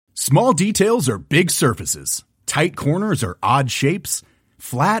Small details are big surfaces. Tight corners are odd shapes.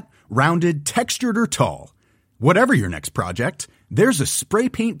 Flat, rounded, textured, or tall. Whatever your next project, there's a spray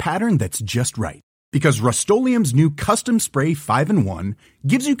paint pattern that's just right. Because Rust-Oleum's new Custom Spray 5-in-1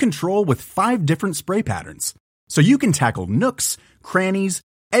 gives you control with 5 different spray patterns. So you can tackle nooks, crannies,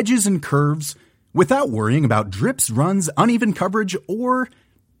 edges, and curves without worrying about drips, runs, uneven coverage, or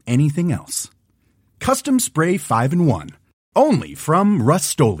anything else. Custom Spray 5-in-1. Only from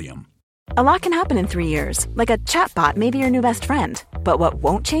Rust-Oleum. A lot can happen in 3 years, like a chatbot may be your new best friend. But what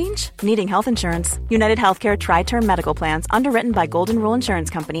won't change? Needing health insurance. United Healthcare Tri-Term Medical Plans, underwritten by Golden Rule Insurance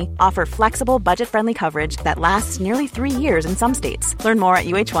Company, offer flexible, budget-friendly coverage that lasts nearly 3 years in some states. Learn more at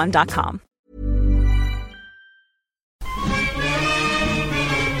uh1.com.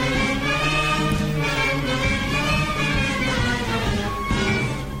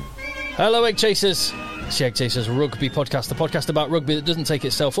 Hello, Egg Chasers. It's the Egg Chasers Rugby Podcast, the podcast about rugby that doesn't take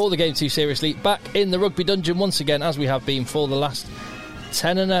itself or the game too seriously. Back in the rugby dungeon once again, as we have been for the last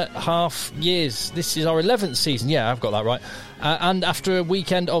 10.5 years. This is our 11th season. Yeah, I've got that right. And after a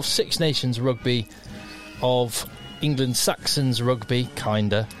weekend of Six Nations rugby, of England Saxons rugby,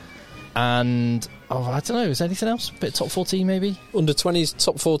 kinda, and I don't know, is there anything else? A bit of top 14 maybe? Under 20s,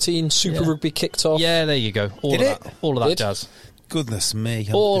 top 14, Super Rugby kicked off. Yeah, there you go. All of that jazz. Goodness me.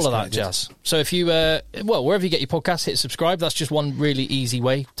 All of that jazz. So if you, wherever you get your podcast, hit subscribe. That's just one really easy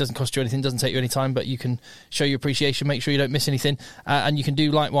way. Doesn't cost you anything, doesn't take you any time, but you can show your appreciation, make sure you don't miss anything. And you can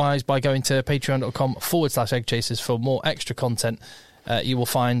do likewise by going to patreon.com/eggchasers for more extra content. You will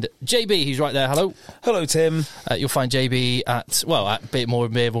find JB, he's right there. Hello. Hello, Tim. You'll find JB at Beardmore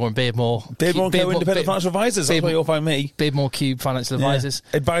and Beardmore. Beardmore Co-Independent Financial Advisors. That's where you'll find me. Beardmore Cube Financial Advisors.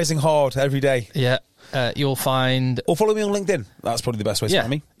 Advising hard every day. Yeah. You'll find... Or follow me on LinkedIn. That's probably the best way to find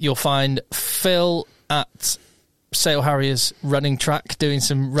me. You'll find Phil at Sale Harriers running track, doing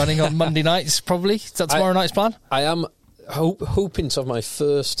some running on Monday nights, probably. Is that tomorrow night's plan? I am hoping to have my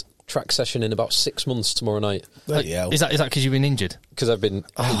first track session in about 6 months tomorrow night. Is that because you've been injured? Because I've been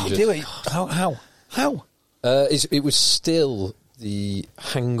injured. Do it. How? It was still the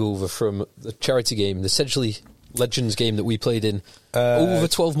hangover from the charity game, the Sedgley Legends game that we played in over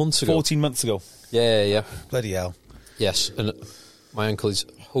 12 months ago. 14 months ago. Yeah. Bloody hell. Yes, and my ankle is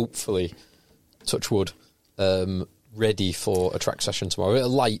hopefully, touch wood, ready for a track session tomorrow, a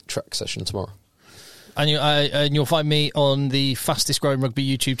light track session tomorrow. And you'll find me on the fastest growing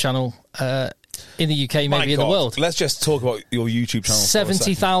rugby YouTube channel in the UK, maybe in the world. Let's just talk about your YouTube channel.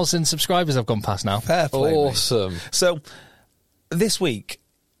 70,000 subscribers I've gone past now. Fair play, awesome. Mate. So, this week,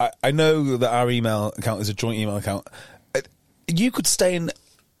 I know that our email account is a joint email account. You could stay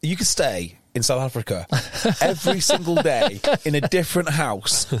in South Africa every single day in a different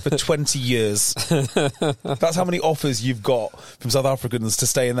house for 20 years. That's how many offers you've got from South Africans to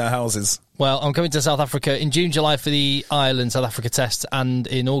stay in their houses. Well, I'm coming to South Africa in June, July for the Ireland-South Africa test, and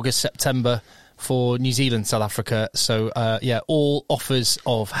in August, September for New Zealand, South Africa. So, all offers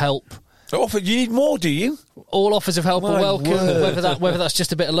of help. You need more, do you? All offers of help are welcome, word. whether that's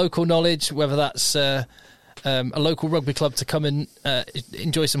just a bit of local knowledge, whether that's... a local rugby club to come and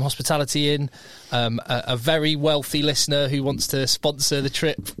enjoy some hospitality in, a very wealthy listener who wants to sponsor the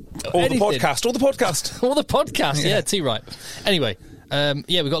trip. Or the podcast. Yeah, too right. Anyway,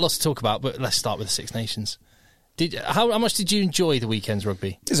 we've got lots to talk about, but let's start with the Six Nations. How much did you enjoy the weekend's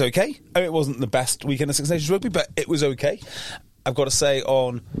rugby? It was okay. It wasn't the best weekend of Six Nations rugby, but it was okay. I've got to say,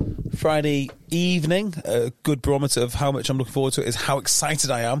 on Friday evening, a good barometer of how much I'm looking forward to it is how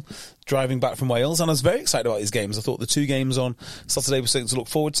excited I am driving back from Wales. And I was very excited about these games. I thought the 2 games on Saturday were something to look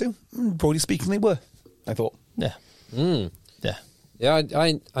forward to. Broadly speaking, they were, I thought. Yeah. Yeah,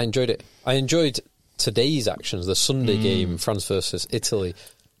 I enjoyed it. I enjoyed today's actions, the Sunday game, France versus Italy,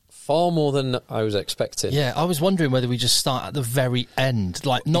 far more than I was expecting. Yeah, I was wondering whether we just start at the very end,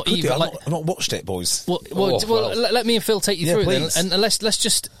 like not even. I've not watched it, boys. Well, let me and Phil take you through please. it, then, and let's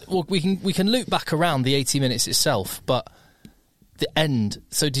just. Well, we can loop back around the 80 minutes itself, but the end.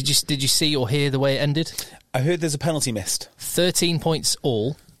 So did you see or hear the way it ended? I heard there's a penalty missed. 13 points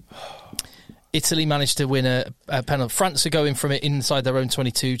all. Italy managed to win a penalty. France are going from it inside their own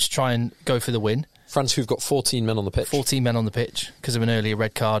 22 to try and go for the win. France, who've got 14 men on the pitch. 14 men on the pitch because of an earlier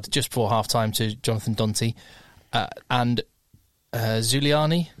red card just before half-time to Jonathan Dante. And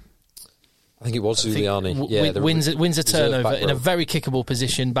Zuliani. I think it was Zuliani. Wins a turnover in a very kickable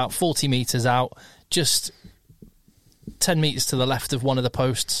position, about 40 metres out, just 10 metres to the left of one of the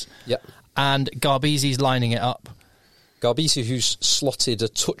posts. Yep. And Garbeezy's lining it up. Garbeezy, who's slotted a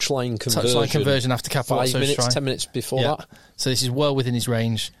touchline conversion. After Capelozzo's 5 minutes, try. 10 minutes before that. So this is well within his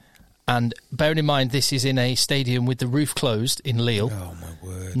range. And bearing in mind, this is in a stadium with the roof closed in Lille. Oh, my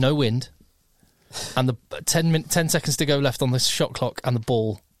word. No wind. And the 10 seconds to go left on the shot clock, and the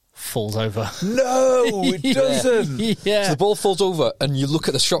ball falls over. No, it doesn't. Yeah. So the ball falls over, and you look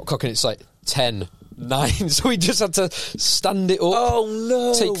at the shot clock, and it's like 10, 9. So we just had to stand it up. Oh,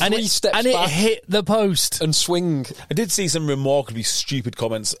 no. Take three steps and back. it hit the post. And swing. I did see some remarkably stupid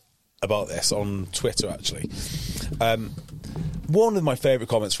comments about this on Twitter, actually. One of my favourite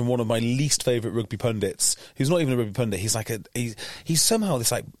comments from one of my least favourite rugby pundits, who's not even a rugby pundit, he's somehow this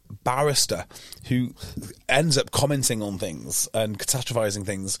like barrister who ends up commenting on things and catastrophising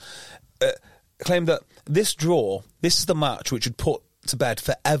things, claimed that this is the match which would put to bed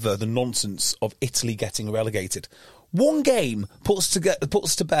forever the nonsense of Italy getting relegated. One game puts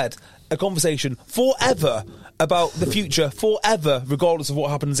to bed a conversation forever about the future, forever, regardless of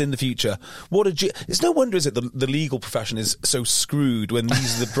what happens in the future. It's no wonder, is it, the legal profession is so screwed when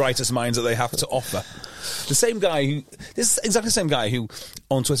these are the brightest minds that they have to offer. This is exactly the same guy who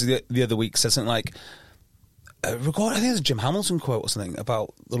on Twitter the other week said something like, I think it's a Jim Hamilton quote or something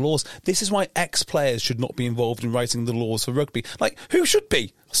about the laws. This is why ex-players should not be involved in writing the laws for rugby. Like, who should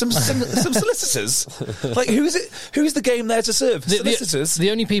be? Some solicitors? Like, who is it? Who is the game there to serve? Solicitors?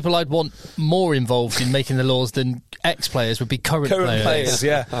 The only people I'd want more involved in making the laws than ex-players would be current players.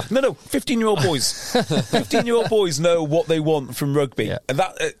 Yeah. No, 15-year-old boys. 15-year-old boys know what they want from rugby. Yeah. And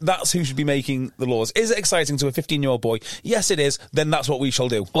that's who should be making the laws. Is it exciting to a 15-year-old boy? Yes, it is. Then that's what we shall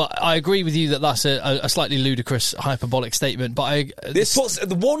do. Well, I agree with you that that's a slightly ludicrous, hyperbolic statement, but This puts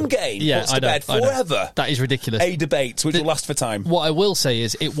the one game puts to bed forever. That is ridiculous. A debate which will last for time. What I will say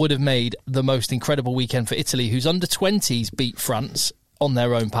is it would have made the most incredible weekend for Italy, whose under-20s beat France on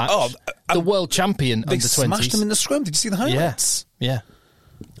their own patch. The world champion under-20s. They smashed them in the scrum. Did you see the highlights? Yeah.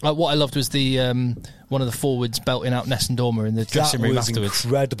 What I loved was the one of the forwards belting out Nessun Dorma in the dressing room afterwards.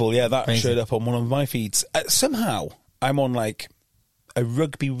 Incredible. Yeah, that showed up on one of my feeds. Somehow, I'm on like a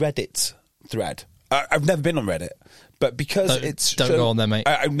rugby Reddit thread. I've never been on Reddit, but because don't go on there, mate.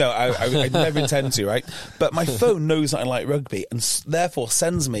 I never intend to, right? But my phone knows that I like rugby and therefore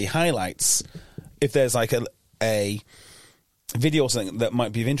sends me highlights if there's like a video or something that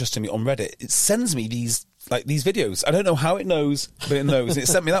might be of interest to me on Reddit. It sends me these videos. I don't know how it knows, but it knows. It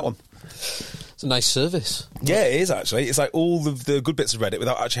sent me that one. It's a nice service. Yeah, it is actually. It's like all of the good bits of Reddit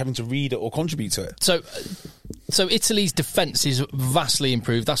without actually having to read it or contribute to it. So Italy's defence is vastly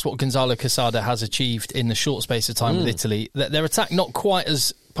improved. That's what Gonzalo Quesada has achieved in the short space of time with Italy. Their attack not quite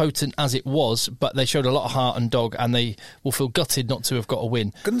as potent as it was, but they showed a lot of heart and dog, and they will feel gutted not to have got a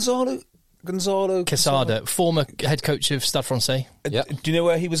win. Gonzalo Quesada, former head coach of Stade Francais. Do you know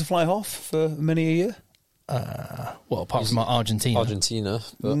where he was a fly half for many a year? Apart from Argentina.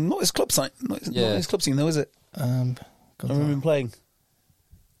 But not his club side. Not his club scene, though, is it? I remember him playing.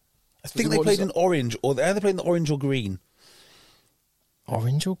 I think they played in orange, or they either played in the orange or green.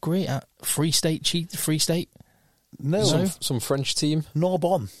 Orange or green? Free State? No. Some French team.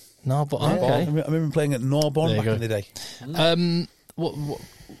 Narbonne. Okay. I remember him playing at Narbonne back in the day. What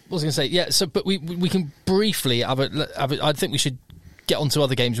was I going to say? Yeah, so, but we can briefly have I think we should get on to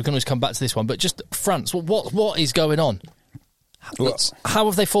other games. We can always come back to this one. But just France, what is going on? How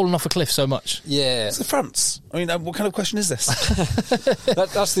have they fallen off a cliff so much? Yeah. It's France. I mean, what kind of question is this?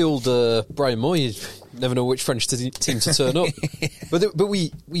 That's the old Brian Moy. You never know which French team to turn up. But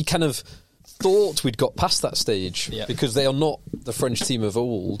we kind of thought we'd got past that stage because they are not the French team of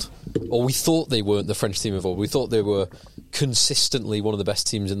old, or we thought they weren't the French team of old. We thought they were consistently one of the best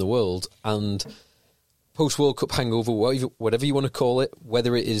teams in the world, and post-World Cup hangover, whatever you want to call it,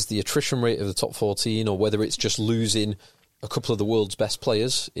 whether it is the attrition rate of the top 14 or whether it's just losing a couple of the world's best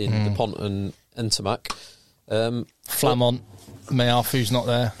players in Dupont and Tamac. Flamont, Meafu's not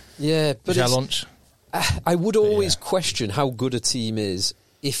there. Yeah, but I would always question how good a team is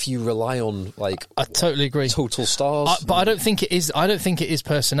if you rely on I totally agree. Total stars. But I don't think it is. I don't think it is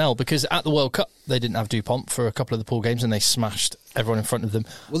personnel, because at the World Cup they didn't have Dupont for a couple of the pool games and they smashed everyone in front of them.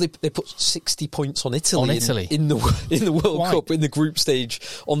 Well, they put 60 points on Italy. In the World Cup in the group stage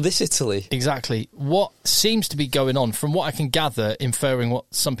on this Italy. Exactly. What seems to be going on, from what I can gather, inferring what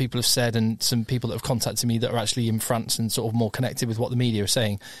some people have said and some people that have contacted me that are actually in France and sort of more connected with what the media are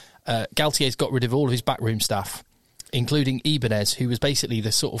saying, Galtier's got rid of all of his backroom staff, including Ibanez, who was basically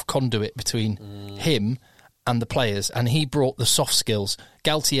the sort of conduit between him and the players, and he brought the soft skills.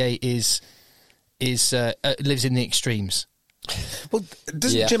 Galtier lives in the extremes. Well,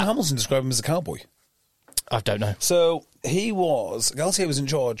 doesn't Jim Hamilton describe him as a cowboy? I don't know. So Galtier was in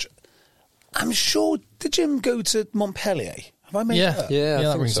charge. I'm sure, did Jim go to Montpellier? Have I made that up? Yeah,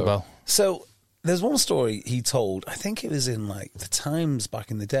 that rings a bell. So There's one story he told, I think it was in like the Times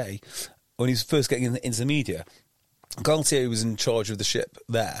back in the day, when he was first getting into the media. Galtier was in charge of the ship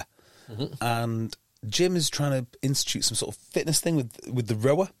there, and Jim is trying to institute some sort of fitness thing with the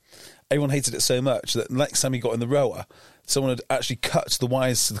rower. Everyone hated it so much that next time he got in the rower, someone had actually cut the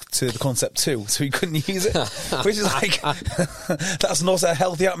wires to the Concept 2, so he couldn't use it. Which is like, that's not a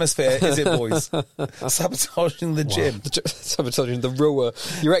healthy atmosphere, is it, boys? Sabotaging the gym. Sabotaging the rower,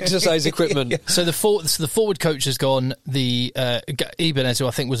 your exercise equipment. Yeah. So the forward coach has gone. The Ibanez, who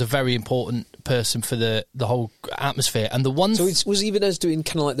I think was a very important person for the whole atmosphere, and the one. So was Ibanez doing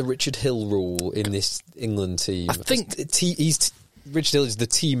kind of like the Richard Hill role in this England team? I think Richard Hill is the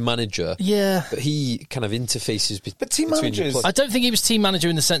team manager. Yeah. But he kind of interfaces but team managers. I don't think he was team manager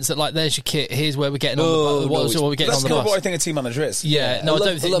in the sense that, like, there's your kit, here's where we're getting on the bus. That's not what I think a team manager is. Yeah, no, I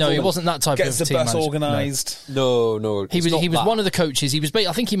don't think. No, he wasn't that type of team manager. Gets the bus organised. No. He was one of the coaches. He was.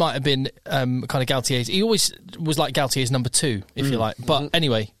 I think he might have been kind of Galtier's. He always was like Galtier's number 2, if you like. But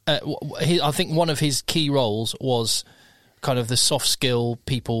anyway, I think one of his key roles was kind of the soft skill,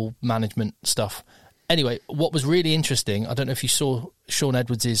 people management stuff. Anyway, what was really interesting, I don't know if you saw Sean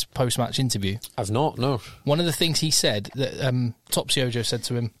Edwards' post-match interview. I've not, no. One of the things he said, that Topsy Ojo said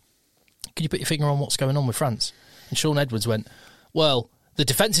to him, "Can you put your finger on what's going on with France?" And Sean Edwards went, "Well, the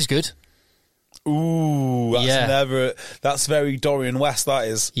defence is good." Ooh, that's very Dorian West, that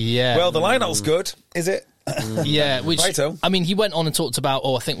is. Yeah. Well, the line-out's good, is it? Yeah, which, Righto. I mean, he went on and talked about,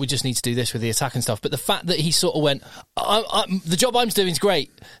 I think we just need to do this with the attack and stuff. But the fact that he sort of went, the job I'm doing is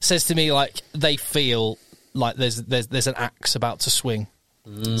great, says to me, like, they feel like there's an axe about to swing.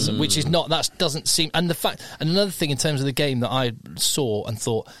 So, which is not, that doesn't seem, and another thing in terms of the game that I saw and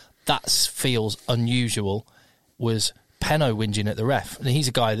thought, that feels unusual, was Penno whinging at the ref. And he's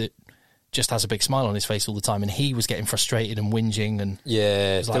a guy that just has a big smile on his face all the time, and he was getting frustrated and whinging. And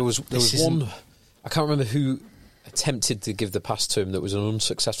yeah, like, there was one, I can't remember who attempted to give the pass to him that was an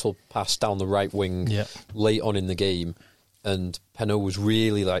unsuccessful pass down the right wing late on in the game, and Penno was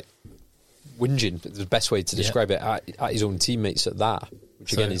really like whinging, the best way to describe it, at his own teammates at that,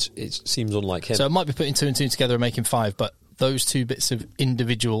 which again it seems unlike him. So it might be putting 2 and 2 together and making 5, but those 2 bits of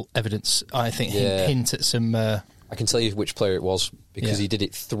individual evidence, I think, hint at some... I can tell you which player it was, because he did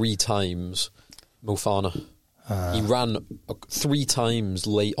it 3 times. Mofana. He ran 3 times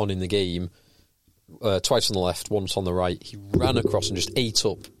late on in the game, twice on the left, once on the right. He ran across and just ate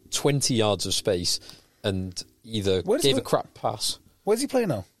up 20 yards of space and either gave a crap pass. Where's he play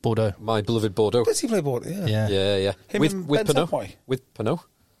now? Bordeaux. My beloved Bordeaux. Does he play Bordeaux? Yeah. Him with and Penno. Tapway? With Penno.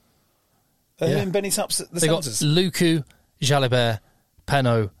 Him and Benny Taps at the They got centres. Luku, Jalibert,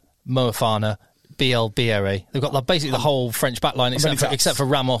 Penno, Moefana, Biere. They've got basically the whole French backline except for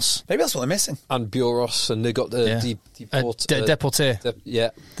Ramos. Maybe that's what they're missing. And Buros, and they got the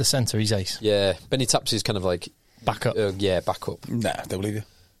Deportier. The centre, he's ace. Yeah, Benny Taps is kind of like backup. Backup. Nah, don't believe you.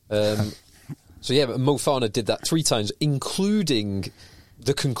 So yeah, but Mofana did that 3 times, including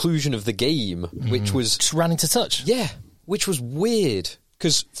the conclusion of the game, which was just ran into touch. Yeah, which was weird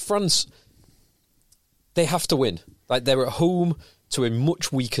because France, they have to win. Like, they're at home to a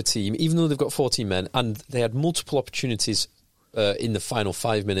much weaker team, even though they've got 14 men, and they had multiple opportunities in the final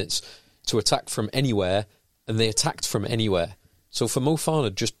 5 minutes to attack from anywhere, and they attacked from anywhere. So for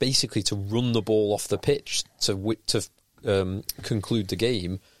Mofana just basically to run the ball off the pitch to conclude the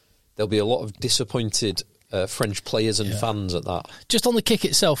game, there'll be a lot of disappointed French players and fans at that. Just on the kick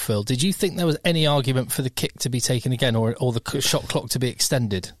itself, Phil, did you think there was any argument for the kick to be taken again or the shot clock to be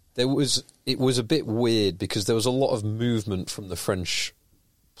extended? It was a bit weird because there was a lot of movement from the French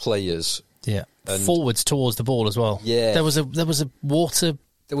players. Yeah, forwards towards the ball as well. Yeah, there was a water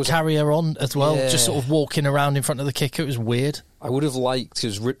carrier on as well, just sort of walking around in front of the kicker. It was weird. I would have liked,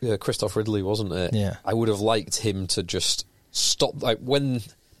 because Christoph Ridley, wasn't it? Yeah, I would have liked him to just stop, like when.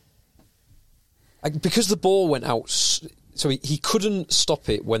 Because the ball went out, so he couldn't stop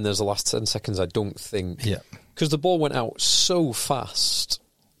it when there's the last 10 seconds, I don't think. Yeah. Because the ball went out so fast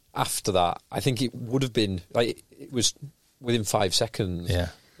after that, I think it would have been, like, it was within 5 seconds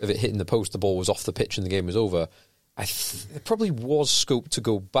of it hitting the post, the ball was off the pitch and the game was over. There probably was scope to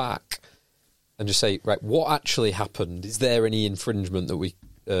go back and just say, right, what actually happened? Is there any infringement that we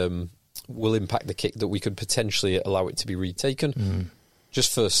will impact the kick that we could potentially allow it to be retaken?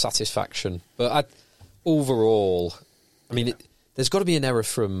 Just for satisfaction. But overall, I mean, there's got to be an error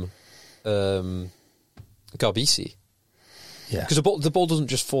from Garbisi. Yeah. Because the ball doesn't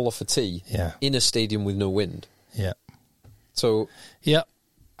just fall off a tee in a stadium with no wind. Yeah. So... Yeah.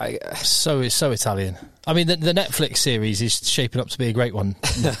 So Italian. I mean, the Netflix series is shaping up to be a great one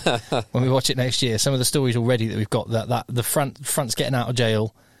when we watch it next year. Some of the stories already that we've got, that the France getting out of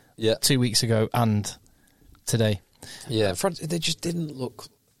jail, 2 weeks ago and today. Yeah, France, they just didn't look...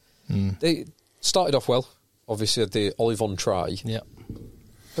 They started off well, obviously had the Olivon try. Yeah.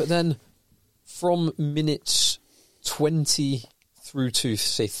 But then from minutes 20 through to,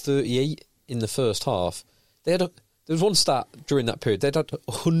 say, 38 in the first half, there was one stat during that period, they'd had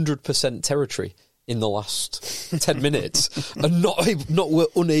 100% territory in the last 10 minutes and were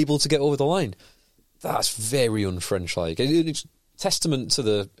unable to get over the line. That's very un-French-like. It's testament to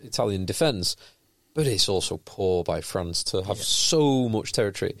the Italian defence, but it's also poor by France to have so much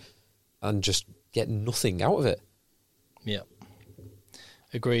territory and just get nothing out of it. Yeah.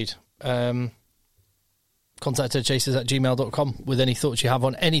 Agreed. Contact chasers@gmail.com with any thoughts you have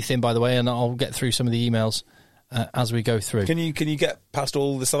on anything, by the way, and I'll get through some of the emails as we go through. Can you get past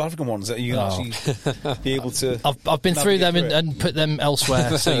all the South African ones that you can actually be able to? I've been through them and put them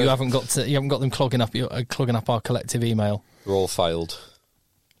elsewhere, so you haven't got them clogging up our collective email. We're all filed.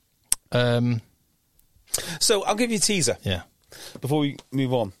 So I'll give you a teaser. Yeah. Before we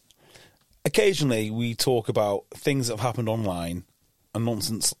move on, occasionally we talk about things that have happened online and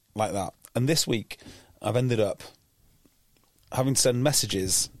nonsense like that. And this week, I've ended up having to send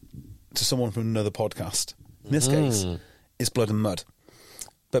messages to someone from another podcast. In this case, it's Blood and Mud.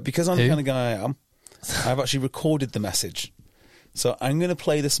 But because I'm the kind of guy I am, I've actually recorded the message. So I'm going to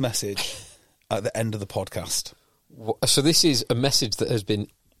play this message at the end of the podcast. So this is a message that has been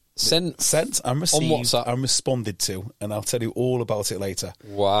sent and received, on WhatsApp. and responded to, and I'll tell you all about it later.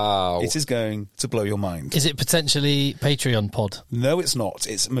 Wow. It is going to blow your mind. Is it potentially Patreon pod? No, it's not.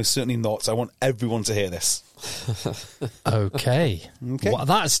 It's most certainly not. I want everyone to hear this. Okay. Well,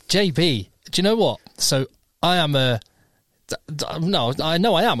 that's JB. Do you know what? So I am no, I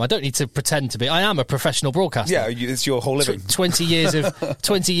know I am. I don't need to pretend to be. I am a professional broadcaster. Yeah, it's your whole living. 20 years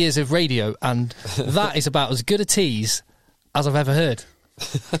of radio, and that is about as good a tease as I've ever heard.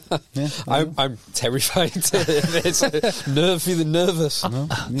 Yeah, I'm terrified to hear this. Feeling nervous.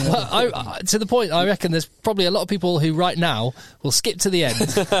 Well, to the point, I reckon there's probably a lot of people who right now will skip to the end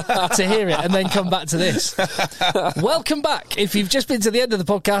to hear it and then come back to this. Welcome back. If you've just been to the end of the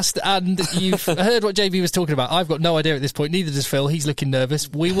podcast and you've heard what JB was talking about, I've got no idea at this point. Neither does Phil. He's looking nervous.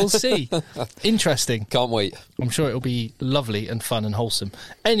 We will see. Interesting. Can't wait. I'm sure it'll be lovely and fun and wholesome.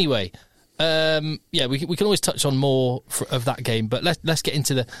 Anyway. We can always touch on more of that game, but let's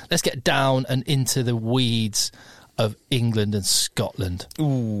get down and into the weeds of England and Scotland.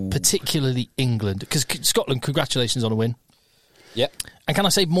 Ooh. Particularly England, because Scotland, congratulations on a win. Yep. And can I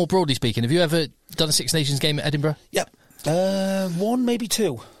say, more broadly speaking, have you ever done a Six Nations game at Edinburgh? Yep. One, maybe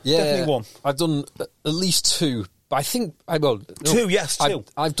two. Yeah, definitely one. I've done at least two, but I think two. Yes, two.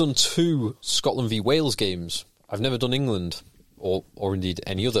 I've done two Scotland v Wales games. I've never done England. Or indeed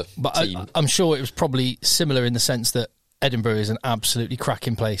any other team. I'm sure it was probably similar in the sense that Edinburgh is an absolutely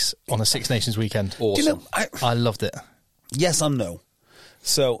cracking place on a Six Nations weekend. Awesome. Do you know, I loved it. Yes and no.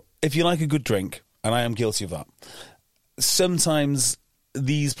 So, if you like a good drink, and I am guilty of that, sometimes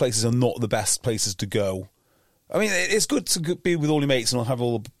these places are not the best places to go. I mean, it's good to be with all your mates and have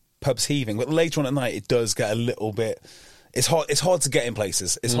all the pubs heaving, but later on at night it does get a little bit... It's hard to get in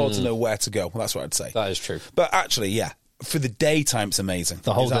places. It's hard to know where to go. That's what I'd say. That is true. But actually, yeah. For the daytime, it's amazing.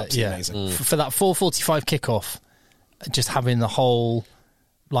 The whole day, yeah. Amazing. For that 4:45 kickoff, just having the whole,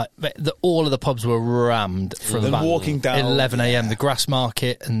 all of the pubs were rammed from about walking down 11 a.m. The grass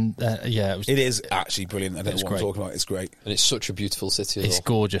market, and it is actually brilliant. I don't know what I'm talking about. It's great, and it's such a beautiful city. It's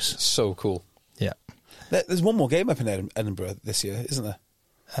gorgeous. It's so cool. Yeah. There's one more game up in Edinburgh this year, isn't there?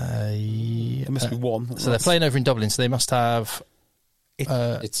 There must be one. So they're playing over in Dublin. So they must have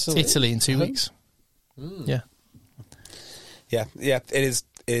Italy in 2 weeks. Yeah. Yeah, it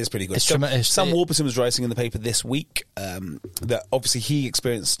is pretty good. Sam Warburton was writing in the paper this week that obviously he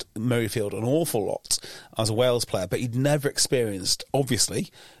experienced Murrayfield an awful lot as a Wales player, but he'd never experienced,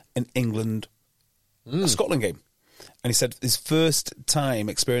 obviously, an England-Scotland game. And he said his first time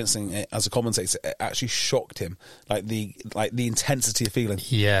experiencing it as a commentator, it actually shocked him, like the intensity of feeling.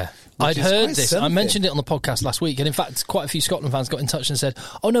 Yeah, I'd heard this. Something. I mentioned it on the podcast last week, and in fact, quite a few Scotland fans got in touch and said,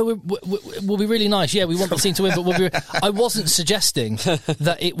 "Oh no, we'll be really nice. Yeah, we want the team to win, but we'll be." I wasn't suggesting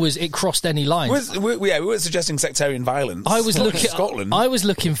that it crossed any lines. We weren't suggesting sectarian violence. I was looking Scotland. I was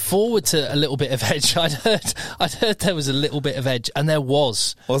looking forward to a little bit of edge. I'd heard there was a little bit of edge, and there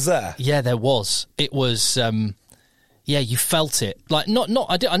was. Was there? Yeah, there was. It was. Yeah, you felt it. Like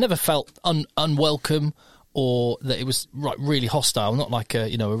I never felt unwelcome or that it was really hostile. Not like a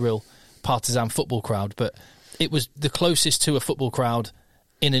real partisan football crowd, but it was the closest to a football crowd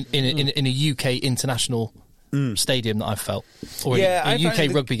in a UK international stadium that I've felt. Or I a UK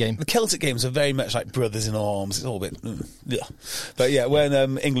find rugby game. The Celtic games are very much like brothers in arms. It's all a bit... yeah. But yeah,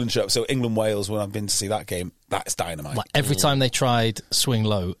 when England showed up, so England-Wales, when I've been to see that game, that's dynamite. Like every time they tried swing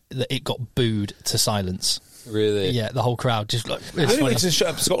low, it got booed to silence. Really? Yeah, the whole crowd just like... The only way to shut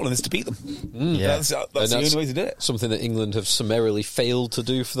up Scotland is to beat them. Yeah. That's the only way to do it. Something that England have summarily failed to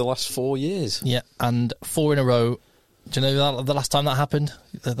do for the last 4 years. Yeah, and 4 in a row. Do you know the last time that happened?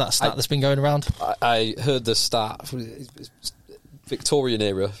 That stat that's been going around? I heard the stat. Victorian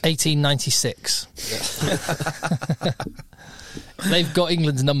era. 1896. Yeah. They've got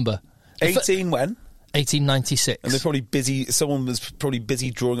England's number. 18 when? 1896. And they're probably busy. Someone was probably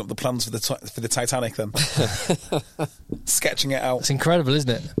busy drawing up the plans for the Titanic then. Sketching it out. It's incredible, isn't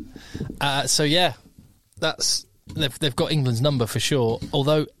it? So yeah, they've got England's number for sure.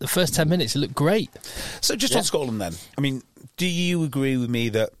 Although the first 10 minutes it looked great. So just on Scotland then, I mean, do you agree with me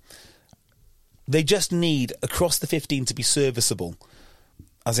that they just need across the 15 to be serviceable?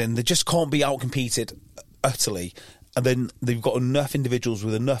 As in, they just can't be outcompeted utterly, and then they've got enough individuals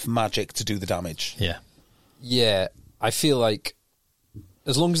with enough magic to do the damage. Yeah. Yeah, I feel like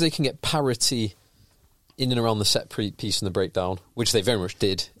as long as they can get parity in and around the set piece and the breakdown, which they very much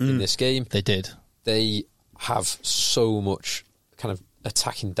did in this game. They did. They have so much kind of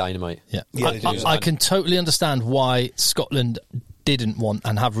attacking dynamite. Yeah, I I can totally understand why Scotland didn't want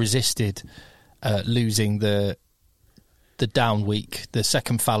and have resisted losing the down week, the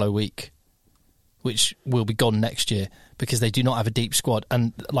second fallow week, which will be gone next year, because they do not have a deep squad.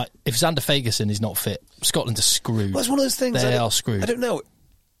 And like, if Xander Fagerson is not fit, Scotland are screwed. Well, it's one of those things. They are screwed. I don't know.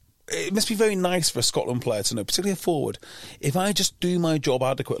 It must be very nice for a Scotland player to know, particularly a forward, if I just do my job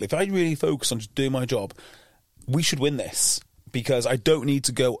adequately, if I really focus on just doing my job, we should win this, because I don't need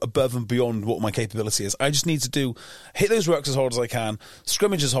to go above and beyond what my capability is. I just need to hit those rucks as hard as I can,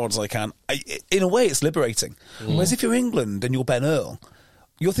 scrimmage as hard as I can. In a way, it's liberating. Whereas if you're England and you're Ben Earl,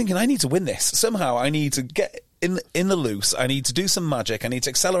 you're thinking, I need to win this. Somehow I need to get in the loose, I need to do some magic, I need to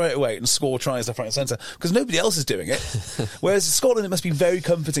accelerate away and score tries left, right and centre, because nobody else is doing it. Whereas in Scotland, it must be very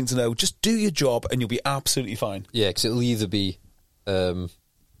comforting to know, just do your job and you'll be absolutely fine. Yeah, because it'll either be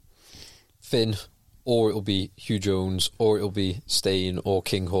Finn, or it'll be Hugh Jones, or it'll be Stain, or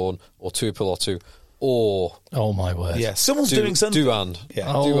Kinghorn, or Tuipulotu, or... Oh, my word. Yeah, someone's doing something. Duand.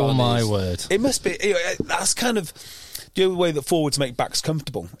 Yeah. Oh, my word. It must be... That's kind of the only way that forwards make backs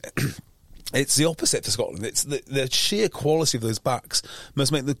comfortable. It's the opposite for Scotland. It's the sheer quality of those backs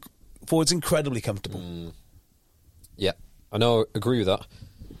must make the forwards incredibly comfortable. Yeah, I know, agree with that.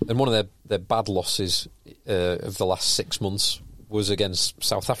 And one of their bad losses of the last 6 months was against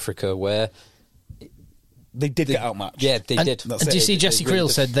South Africa, where... They did get outmatched. Yeah, they did. And do you see Jesse Creel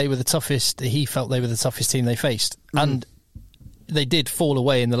said they were the toughest, he felt they were the toughest team they faced. And they did fall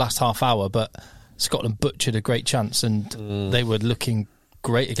away in the last half hour, but Scotland butchered a great chance, and they were looking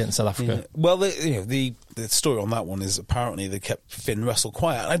great against South Africa. Yeah. Well, the story on that one is apparently they kept Finn Russell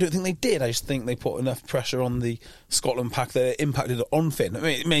quiet. I don't think they did. I just think they put enough pressure on the Scotland pack that it impacted on Finn.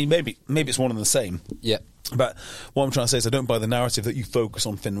 I mean, maybe it's one and the same. Yeah. But what I'm trying to say is I don't buy the narrative that you focus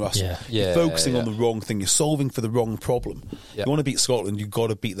on Finn Russell. Yeah. You're focusing on the wrong thing. You're solving for the wrong problem. Yeah. You want to beat Scotland, you've got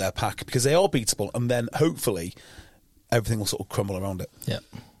to beat their pack, because they are beatable, and then hopefully everything will sort of crumble around it. Yeah.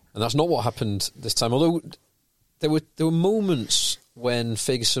 And that's not what happened this time. Although there were moments when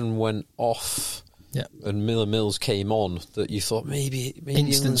Ferguson went off and Miller Mills came on that you thought maybe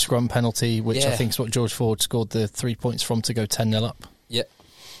instant scrum penalty, which I think is what George Ford scored the 3 points from to go 0 up. Yeah.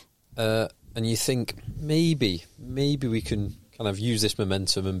 And you think maybe we can kind of use this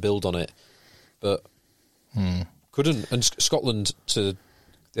momentum and build on it, but couldn't. And Scotland, to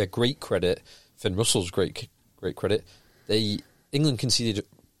their great credit, Finn Russell's great credit, England conceded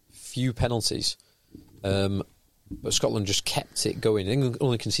few penalties, but Scotland just kept it going. England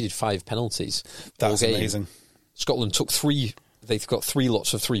only conceded 5 penalties. That's amazing. Scotland took 3. They've got 3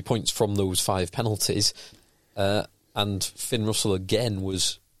 lots of 3 points from those 5 penalties, and Finn Russell again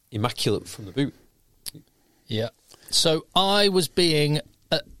was immaculate from the boot. Yeah. So I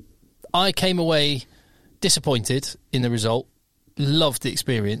came away disappointed in the result, loved the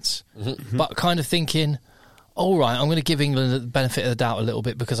experience, but kind of thinking, all right, I'm going to give England the benefit of the doubt a little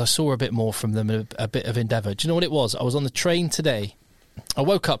bit, because I saw a bit more from them, a bit of endeavour. Do you know what it was? I was on the train today. I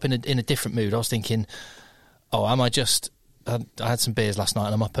woke up in a different mood. I was thinking, am I just... I had some beers last night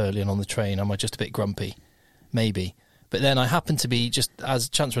and I'm up early and on the train. Am I just a bit grumpy? Maybe. But then I happened to be, just as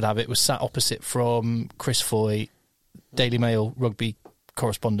chance would have it, was sat opposite from Chris Foy, Daily Mail rugby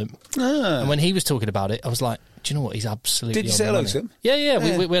correspondent. And when he was talking about it, I was like, do you know what? He's absolutely... Did you say hello to him? Yeah.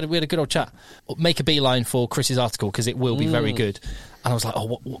 We had a good old chat. Make a beeline for Chris's article, because it will be very good. And I was like,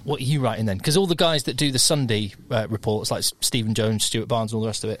 oh, what are you writing then? Because all the guys that do the Sunday reports, like Stephen Jones, Stuart Barnes, and all the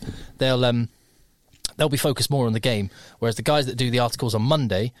rest of it, they'll be focused more on the game. Whereas the guys that do the articles on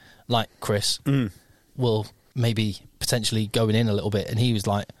Monday, like Chris, will maybe potentially going in a little bit. And he was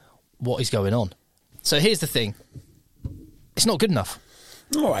like, what is going on? So here's the thing. It's not good enough.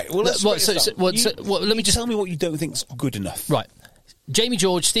 All right. Well, let me just tell me what you don't think's good enough. Right. Jamie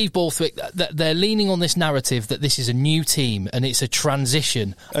George, Steve Borthwick, they're leaning on this narrative that this is a new team and it's a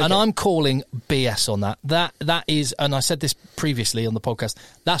transition. Okay. And I'm calling BS on that. That is, and I said this previously on the podcast,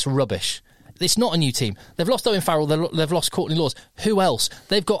 that's rubbish. It's not a new team. They've lost Owen Farrell, they've lost Courtney Laws. Who else?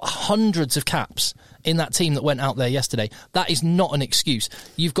 They've got hundreds of caps in that team that went out there yesterday. That is not an excuse.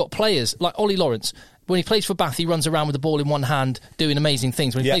 You've got players like Ollie Lawrence. When he plays for Bath, he runs around with the ball in one hand doing amazing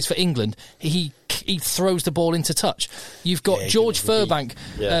things. When he plays for England, he throws the ball into touch. You've got George Furbank,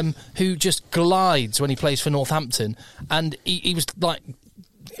 who just glides when he plays for Northampton. And he was like...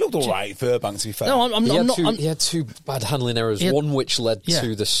 He looked all right, Furbank, to be fair. No, I'm not... He had two bad handling errors, one which led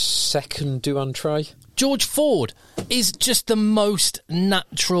to the second Duan try. George Ford is just the most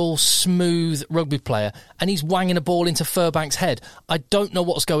natural, smooth rugby player, and he's wanging a ball into Furbank's head. I don't know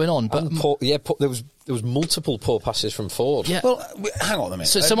what's going on, but there was multiple poor passes from Ford. Yeah. Well, hang on a minute.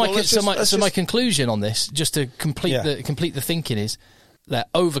 So my conclusion on this, just to complete the thinking, is they're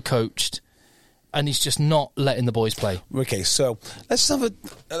overcoached, and he's just not letting the boys play. Okay, so let's sort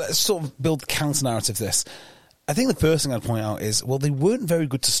of build the counter narrative to this. I think the first thing I'd point out is, well, they weren't very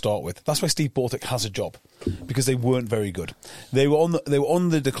good to start with. That's why Steve Borthwick has a job, because they weren't very good. They were on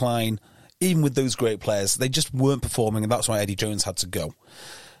the decline, even with those great players. They just weren't performing, and that's why Eddie Jones had to go.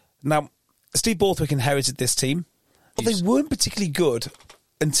 Now, Steve Borthwick inherited this team, but they weren't particularly good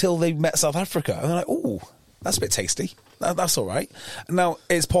until they met South Africa. And they're like, oh, that's a bit tasty. That's all right. Now,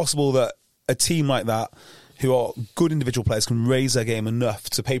 it's possible that a team like that, who are good individual players, can raise their game enough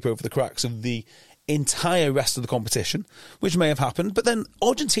to paper over the cracks of the entire rest of the competition, which may have happened. But then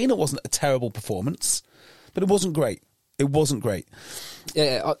Argentina wasn't a terrible performance, but it wasn't great. It wasn't great.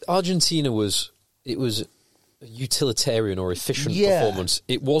 Yeah, Argentina was a utilitarian or efficient performance.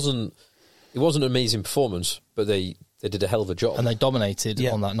 It wasn't an amazing performance, but they did a hell of a job. And they dominated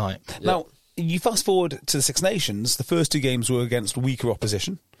on that night. Now, you fast forward to the Six Nations, the first two games were against weaker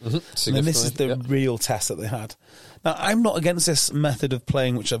opposition. Mm-hmm. And this is the real test that they had. Now, I'm not against this method of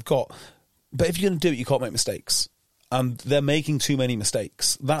playing, which I've got, but if you're going to do it, you can't make mistakes. And they're making too many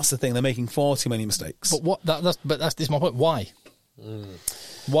mistakes. That's the thing. They're making far too many mistakes. But this is my point. Why?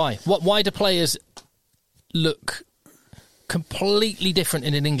 Why? Why do players look completely different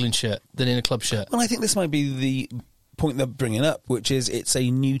in an England shirt than in a club shirt? Well, I think this might be the point they're bringing up, which is it's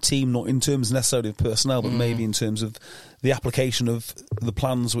a new team, not in terms necessarily of personnel, but maybe in terms of the application of the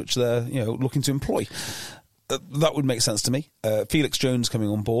plans which they're looking to employ. That would make sense to me. Felix Jones coming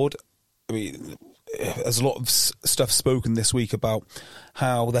on board. I mean, there's a lot of stuff spoken this week about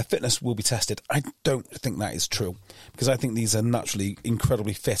how their fitness will be tested. I don't think that is true, because I think these are naturally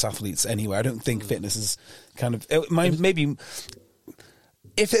incredibly fit athletes anyway. I don't think fitness is maybe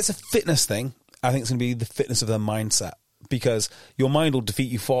if it's a fitness thing, I think it's going to be the fitness of their mindset, because your mind will defeat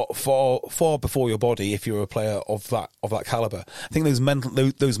you far before your body if you're a player of that caliber. I think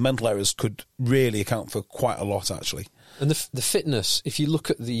those mental errors could really account for quite a lot, actually. And the fitness, if you look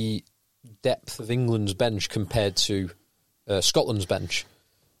at the depth of England's bench compared to Scotland's bench,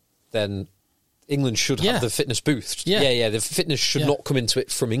 then England should have the fitness boost. Yeah. The fitness should not come into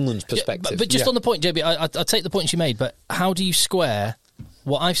it from England's perspective. But just on the point, JB, I take the points you made, but how do you square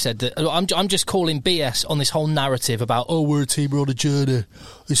what I've said? That I'm just calling BS on this whole narrative about, we're a team, we're on a journey,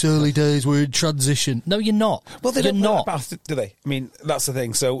 it's early days, we're in transition. No, you're not. Well, they're not. Do they? I mean, that's the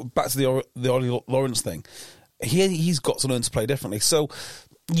thing. So back to the Ollie Lawrence thing. He's got to learn to play differently. So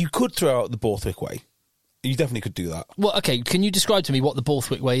you could throw out the Borthwick way. You definitely could do that. Well, okay, can you describe to me what the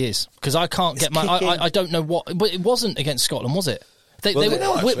Borthwick way is? Because I can't I don't know what... But it wasn't against Scotland, was it?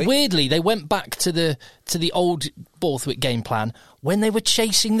 Weirdly, they went back to the old Borthwick game plan when they were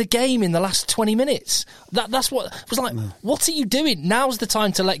chasing the game in the last 20 minutes. That's what was like. What are you doing? Now's the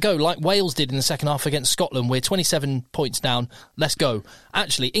time to let go, like Wales did in the second half against Scotland. We're 27 points down. Let's go.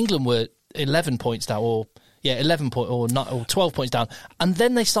 Actually, England were 11 points down, 11 points or 12 points down, and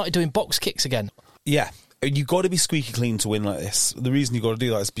then they started doing box kicks again. Yeah. You've got to be squeaky clean to win like this. The reason you've got to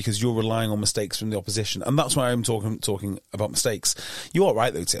do that is because you're relying on mistakes from the opposition. And that's why I'm talking about mistakes. You are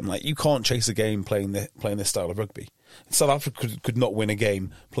right, though, Tim. Like, you can't chase a game playing this style of rugby. South Africa could not win a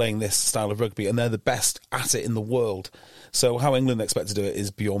game playing this style of rugby, and they're the best at it in the world. So how England expect to do it is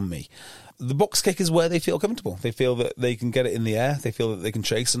beyond me. The box kick is where they feel comfortable. They feel that they can get it in the air. They feel that they can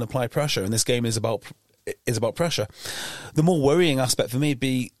chase and apply pressure. And this game is about is about pressure. The more worrying aspect for me would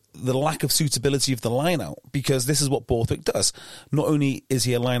be the lack of suitability of the line-out, because this is what Borthwick does. Not only is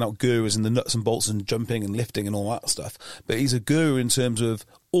he a line-out guru as in the nuts and bolts and jumping and lifting and all that stuff, but he's a guru in terms of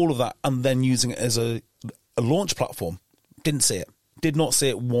all of that and then using it as a launch platform. Didn't see it. Did not see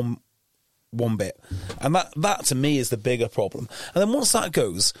it one bit. And that to me is the bigger problem. And then once that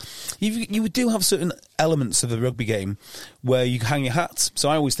goes, you do have certain elements of the rugby game where you hang your hats. So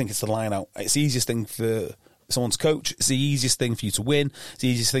I always think it's the line-out. It's the easiest thing for someone's coach. It's the easiest thing for you to win. It's the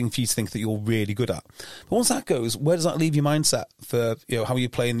easiest thing for you to think that you're really good at. But once that goes, where does that leave your mindset for how you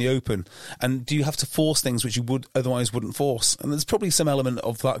play in the open? And do you have to force things which you would otherwise wouldn't force? And there's probably some element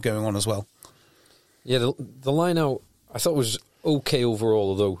of that going on as well. Yeah, the line out I thought was okay overall,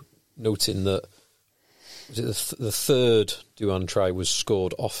 although noting that the third Duan try was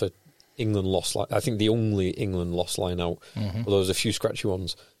scored off a England loss line. I think the only England loss line out, although there was a few scratchy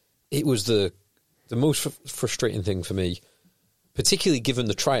ones. It was the most frustrating thing for me, particularly given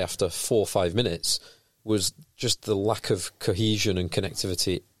the try after 4 or 5 minutes, was just the lack of cohesion and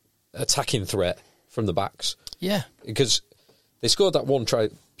connectivity, attacking threat from the backs. Yeah. Because they scored that one try,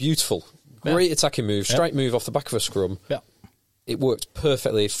 beautiful, great attacking move, strike move off the back of a scrum. Yeah. It worked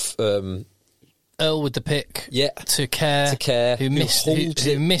perfectly. Earl with the pick. Yeah. To Care. Who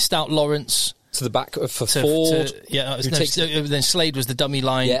missed out Lawrence. To the back for Ford. Then Slade was the dummy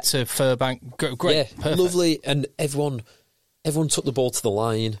line to Furbank. Great. Yeah, perfect. Lovely. And everyone took the ball to the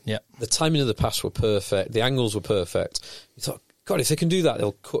line. Yeah. The timing of the pass were perfect. The angles were perfect. You thought, God, if they can do that,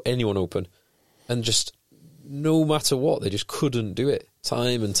 they'll cut anyone open. And just no matter what, they just couldn't do it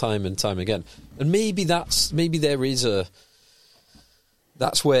time and time and time again. And maybe that's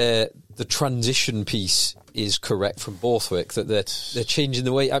where the transition piece is correct from Borthwick, that they're changing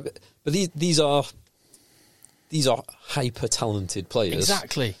the way. But these are hyper talented players.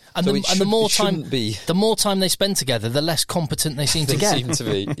 Exactly, and so the more time they spend together, the less competent they seem to get. Seem to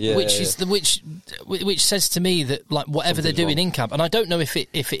be, yeah, which says to me that like whatever they're doing in camp, and I don't know if it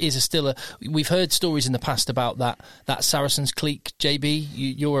is still a. We've heard stories in the past about that Saracens clique. JB,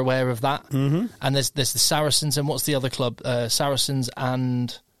 you're aware of that, and there's the Saracens, and what's the other club? Saracens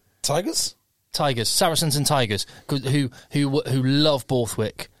and Tigers, Saracens and Tigers, who love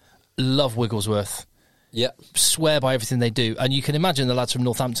Borthwick, love Wigglesworth. Yeah, swear by everything they do, and you can imagine the lads from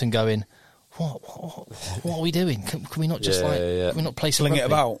Northampton going, "What are we doing? Can we not just Can we not play some fling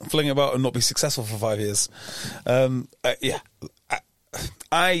rugby? it about, and not be successful for 5 years?" I'm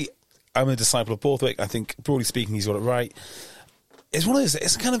a disciple of Borthwick. I think, broadly speaking, he's got it right. It's one of those.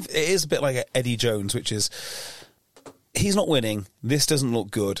 It is a bit like Eddie Jones, which is he's not winning. This doesn't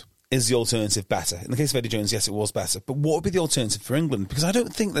look good. Is the alternative better? In the case of Eddie Jones, yes, it was better. But what would be the alternative for England? Because I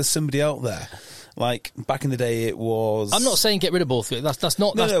don't think there's somebody out there. Like back in the day, it was. I'm not saying get rid of Borthwick. That's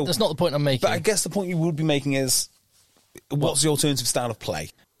not the point I'm making. But I guess the point you would be making is, what's the alternative style of play?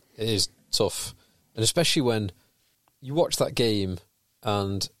 It is tough, and especially when you watch that game,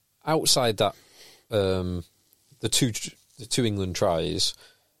 and outside that, the two England tries,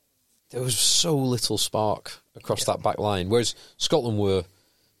 there was so little spark across that back line. Whereas Scotland were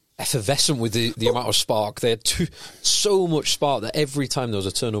effervescent with the amount of spark. They had so much spark that every time there was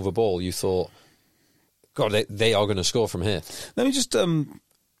a turnover ball, you thought, God, they are going to score from here. Let me just put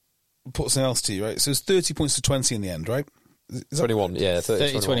something else to you, right? So it's 30 points to 20 in the end, right? 21, yeah.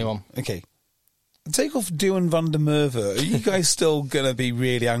 30-21. Okay. Take off Duan van der Merwe. Are you guys still going to be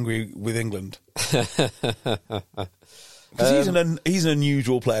really angry with England? Because he's an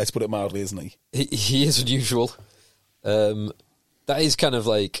unusual player, to put it mildly, isn't he? He is unusual. That is kind of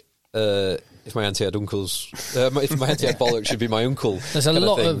like... if my auntie had uncles, if my auntie had bollocks, she'd be my uncle. There's a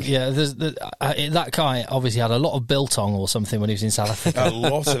lot of that guy obviously had a lot of biltong or something when he was in South Africa. A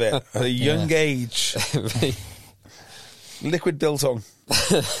lot of it at a young age. Liquid biltong.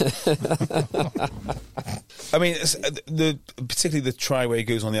 I mean, particularly the try where he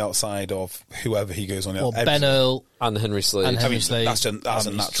goes on the outside of whoever he goes on the outside. Ben Earl and Henry Slade. That's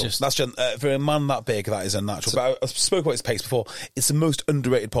unnatural. For a man that big, that is unnatural. But I spoke about his pace before. It's the most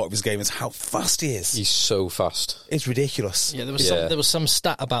underrated part of his game is how fast he is. He's so fast. It's ridiculous. Yeah, there was some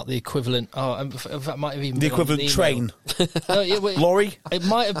stat about the equivalent. That might have even the been equivalent train. Lorry. It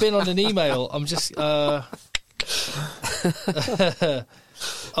might have been on an email. I'm just. I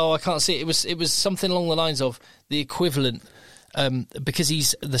can't see it. It was something along the lines of the equivalent, because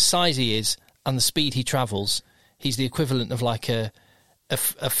he's the size he is and the speed he travels. He's the equivalent of like a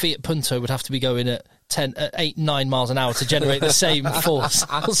Fiat Punto would have to be going at 8-9 miles an hour to generate the same force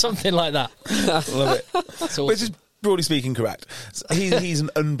or something like that. Love it. Awesome. Which is broadly speaking correct. He's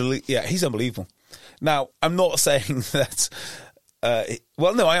unbelievable. Now, I'm not saying that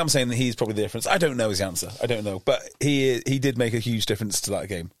Well, no, I am saying that he's probably the difference. I don't know his answer. I don't know. But he did make a huge difference to that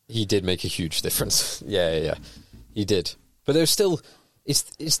game. He did make a huge difference. Yeah. He did. But there's still...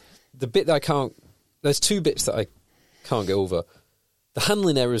 It's the bit that I can't... There's two bits that I can't get over. The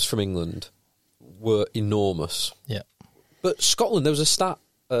handling errors from England were enormous. Yeah. But Scotland, there was a stat,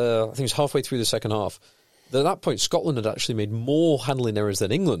 I think it was halfway through the second half, that at that point Scotland had actually made more handling errors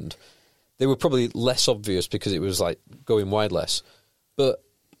than England. They were probably less obvious because it was like going wide less. But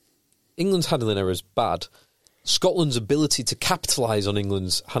England's handling errors bad. Scotland's ability to capitalise on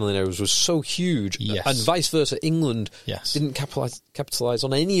England's handling errors was so huge, and vice versa. England didn't capitalise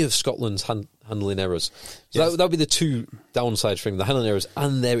on any of Scotland's handling errors. So that would be the two downsides for England, the handling errors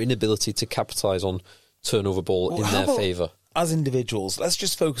and their inability to capitalise on turnover ball in their favour. As individuals, let's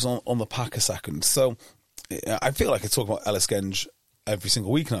just focus on the pack a second. So I feel like I talk about Ellis Genge every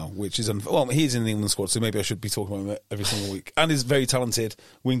single week now, which is he's in the England squad, so maybe I should be talking about him every single week. And his very talented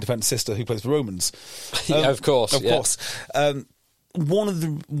wing defence sister who plays for Romans. Of course. One of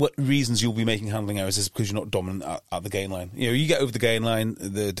the reasons you'll be making handling errors is because you're not dominant at the gain line. You know, you get over the gain line,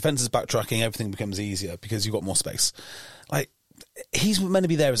 the defence is backtracking, everything becomes easier because you've got more space. Like, he's meant to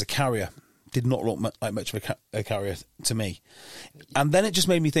be there as a carrier. Did not look like much of a carrier to me. And then it just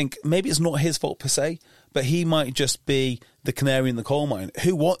made me think, maybe it's not his fault per se, but he might just be the canary in the coal mine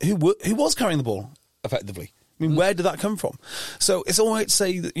who was carrying the ball effectively. I mean, where did that come from? So it's all right to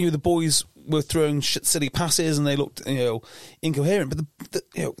say that, the boys were throwing silly passes and they looked, incoherent, but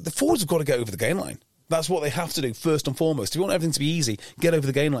the forwards have got to get over the gain line. That's what they have to do first and foremost. If you want everything to be easy, get over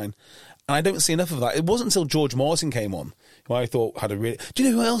the gain line. And I don't see enough of that. It wasn't until George Martin came on who I thought had a really... Do you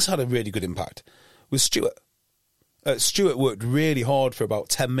know who else had a really good impact? Was Stewart. Stewart worked really hard for about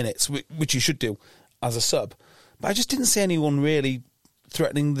 10 minutes, which you should do as a sub. But I just didn't see anyone really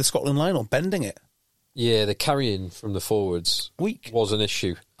threatening the Scotland line or bending it. Yeah, the carrying from the forwards was an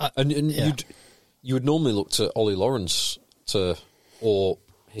issue. You would normally look to Ollie Lawrence or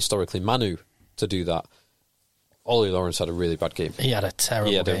historically Manu to do that. Ollie Lawrence had a really bad game. He had a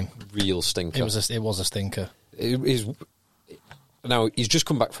terrible game. A real stinker. It was a stinker. Now, he's just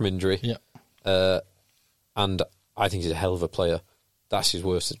come back from injury. Yeah. And I think he's a hell of a player. That's his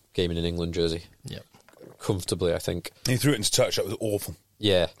worst game in an England jersey. Yeah. Comfortably, I think. He threw it into touch. That was awful.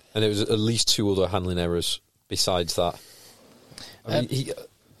 Yeah. And there was at least two other handling errors besides that.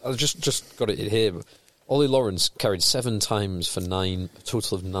 I've just got it here. Ollie Lawrence carried 7 times for a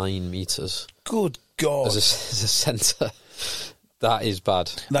total of 9 metres. Good God. As a centre. That is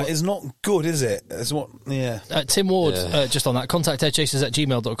bad. That is not good, is it? Tim Ward, just on that, contact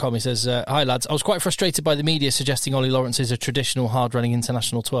headchasers@gmail.com. He says, hi lads, I was quite frustrated by the media suggesting Ollie Lawrence is a traditional hard-running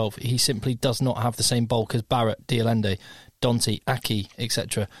international 12. He simply does not have the same bulk as Barrett, Diolende, Donty, Aki,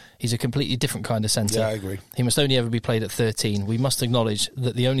 etc. He's a completely different kind of centre. Yeah, I agree. He must only ever be played at 13. We must acknowledge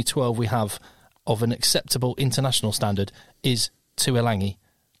that the only 12 we have of an acceptable international standard is Tuilangi.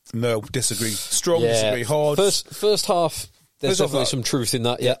 No, disagree. Strong disagree. Hard. First half... There's definitely some truth in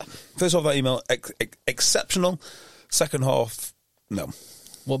that, yeah. First half of that email, exceptional. Second half, no.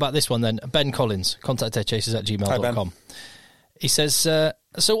 What about this one then? Ben Collins, contact headchasers@gmail.com. He says,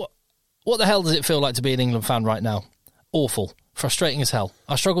 so what the hell does it feel like to be an England fan right now? Awful. Frustrating as hell.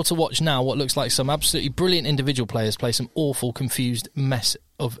 I struggle to watch now what looks like some absolutely brilliant individual players play some awful, confused mess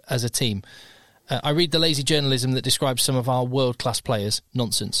as a team. I read the lazy journalism that describes some of our world-class players.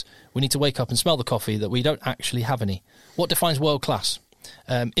 Nonsense. We need to wake up and smell the coffee that we don't actually have any. What defines world-class?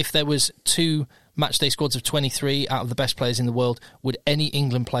 If there was 2 matchday squads of 23 out of the best players in the world, would any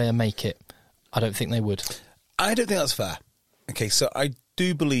England player make it? I don't think they would. I don't think that's fair. Okay, so I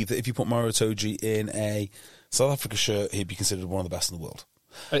do believe that if you put Mauro Itoje in a South Africa shirt, he'd be considered one of the best in the world.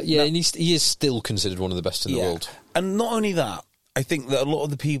 And he is still considered one of the best in the world. And not only that, I think that a lot of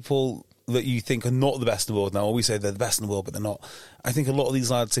the people that you think are not the best in the world now, always say they're the best in the world, but they're not. I think a lot of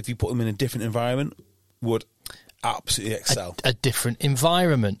these lads, if you put them in a different environment, would absolutely excel. A different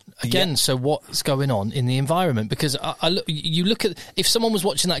environment. Again, so what's going on in the environment? Because you look at... If someone was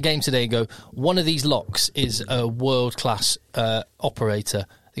watching that game today and go, one of these locks is a world-class operator,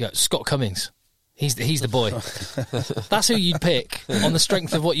 they go, Scott Cummings. He's the boy. That's who you'd pick on the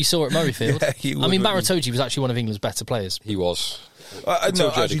strength of what you saw at Murrayfield. Yeah, I mean, Mauro Itoje was actually one of England's better players. He was.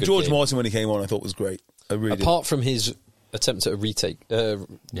 No, actually, George Martin, when he came on, I thought was great. Apart from his attempt at a retake.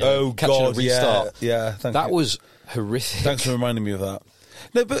 Oh, God, restart. Yeah. That was horrific. Thanks for reminding me of that.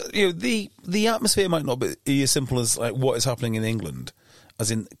 No, but the atmosphere might not be as simple as like what is happening in England, as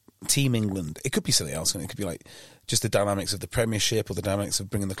in Team England. It could be something else, and it could be like just the dynamics of the Premiership or the dynamics of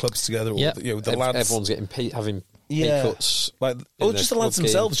bringing the clubs together. Or the lads. Everyone's getting having pay cuts, or just the lads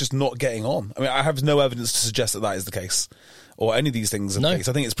themselves just not getting on. I mean, I have no evidence to suggest that is the case, or any of these things are the case.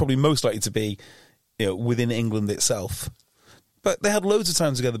 I think it's probably most likely to be, within England itself. But they had loads of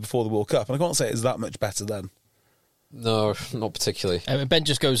time together before the World Cup, and I can't say it's that much better then. No, not particularly. Ben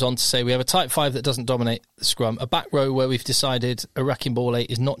just goes on to say we have a tight five that doesn't dominate the scrum, a back row where we've decided a wrecking ball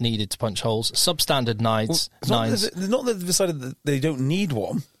 8 is not needed to punch holes, substandard nines. It's not that they've decided that they don't need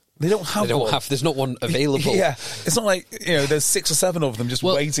one. They don't have one. There's not one available. Yeah, it's not like there's 6 or 7 of them just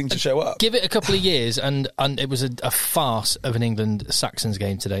waiting to show up. Give it a couple of years, and it was a farce of an England-Saxons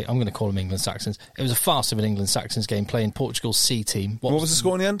game today. I'm going to call them England-Saxons. It was a farce of an England-Saxons game playing Portugal's C team. What was the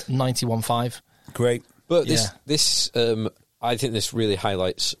score in the end? 91-5. Great. But this I think this really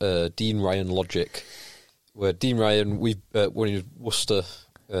highlights Dean Ryan logic, where Dean Ryan, when he was Worcester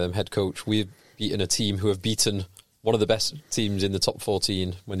head coach, we've beaten a team who have beaten one of the best teams in the top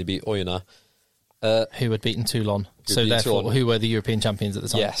 14 when they beat Oyonnax. Who had beaten Toulon. Who were the European champions at the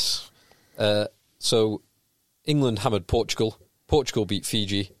time. Yes. So England hammered Portugal. Portugal beat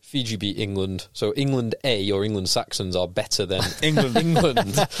Fiji. Fiji beat England. So England A or England Saxons are better than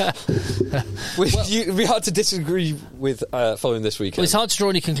England. It'd be hard to disagree with following this weekend. Well, it's hard to draw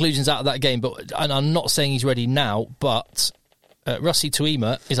any conclusions out of that game, and I'm not saying he's ready now, but Russi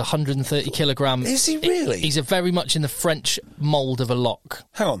Tuima is 130 kilogram. Is he really? He's very much in the French mould of a lock.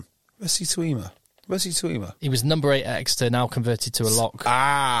 Hang on. Russi Tuima. He was number 8 at Exeter, now converted to a lock.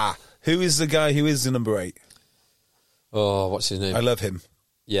 Ah! Who is the guy who is the number 8? Oh, what's his name? I love him.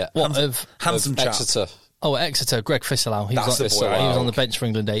 Yeah. Handsome chap. Exeter. Oh, at Exeter, Greg Fisselau. He was on the bench for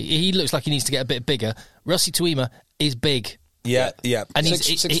England A. He looks like he needs to get a bit bigger. Russi Tuima is big. Yeah. And he's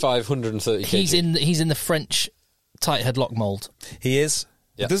 6'5", 130 kg. He's in the French tight headlock mould. He is.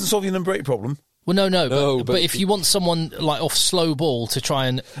 Yeah. It doesn't solve your number 8 problem. Well, no, but if you want someone like off slow ball to try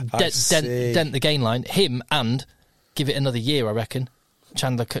and dent the gain line, him and give it another year, I reckon,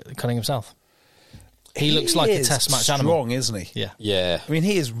 Chandler Cunningham South. He looks like a test match animal. Strong, isn't he? Yeah. I mean,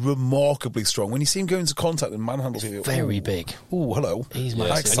 he is remarkably strong. When you see him go into contact and manhandles you, very big. Oh, hello.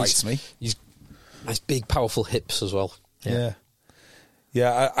 That excites me. He's nice, big, powerful hips as well. Yeah.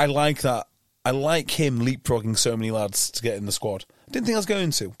 I like that. I like him leapfrogging so many lads to get in the squad. I didn't think I was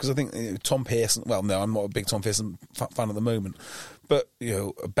going to, because I think Tom Pearson. Well, no, I'm not a big Tom Pearson fan at the moment, but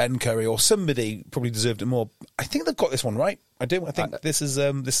Ben Curry or somebody probably deserved it more. I think they've got this one right. I do. I think this is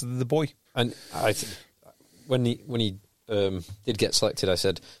the boy. And I think when he did get selected, I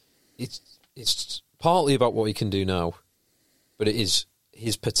said it's partly about what he can do now, but it is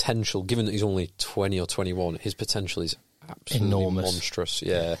his potential. Given that he's only 20 or 21, his potential is absolutely enormous, monstrous.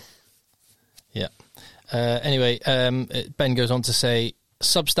 Yeah. Yeah. Anyway, Ben goes on to say,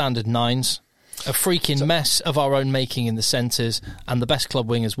 substandard 9s, a freaking mess of our own making in the centres, and the best club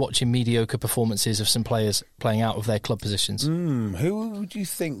wingers watching mediocre performances of some players playing out of their club positions. Who do you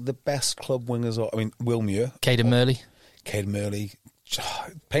think the best club wingers are? I mean, Will Muir. Caden Murley.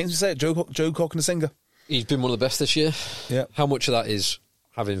 Pains to say it, Joe Cocknessinger. He's been one of the best this year. Yeah. How much of that is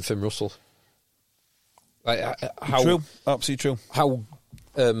having Finn Russell? True. Absolutely true. How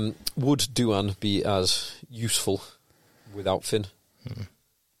would Duan be as useful without Finn?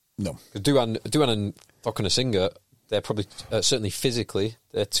 No. Duan and Cocknessinger, they're probably, certainly physically,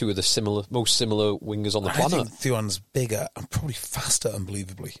 they're two of the most similar wingers on the planet. I think Duan's bigger and probably faster,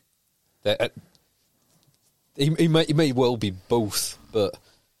 unbelievably. He may well be both, but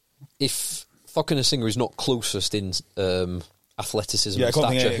if Cocknessinger is not closest in athleticism and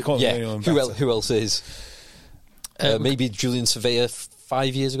stature, who else is? Maybe Julian Surveyor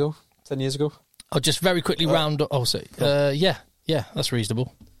 5 years ago, 10 years ago. I'll just very quickly round up. Yeah, that's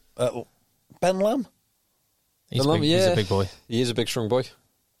reasonable. Ben Lamb? He's a big boy. He is a big, strong boy.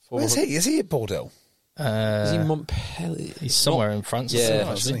 Where is he? Is he at Bordeaux? Is he Montpellier? He's somewhere in France.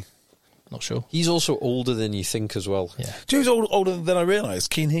 Actually. Not sure. He's also older than you think as well. Yeah. Do you know who's older than I realised?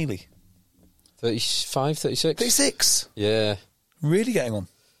 Keane Healy. 35, 36? 36? Yeah. Really getting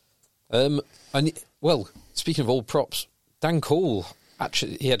on. Speaking of old props, Dan Cole,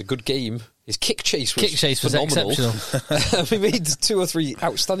 actually, he had a good game. His kick chase was phenomenal. Exceptional. He made 2 or 3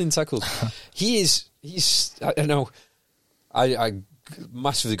 outstanding tackles. He's I don't know, I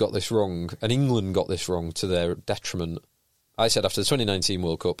massively got this wrong, and England got this wrong to their detriment. I said after the 2019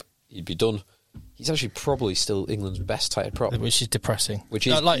 World Cup, he'd be done. He's actually probably still England's best tight head prop. Which is depressing. With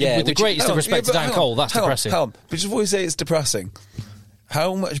the greatest of respect to Dan Cole, that's depressing. But just before you say it's depressing,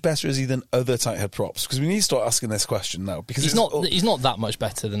 how much better is he than other tight head props? Because we need to start asking this question now. Because he's not that much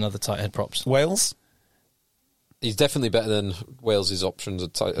better than other tight head props. Wales? He's definitely better than Wales's options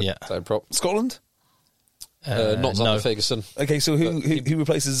at tight prop. Scotland? Not Xander Ferguson. Okay, so who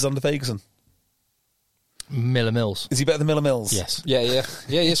replaces Xander Ferguson? Miller Mills. Is he better than Miller Mills? Yes. Yeah,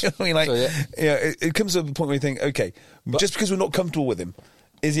 yes. I mean, it comes to a point where you think, okay, just because we're not comfortable with him,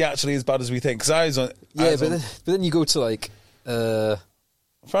 is he actually as bad as we think? Because but then you go to like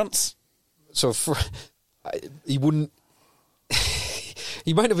France. So he wouldn't.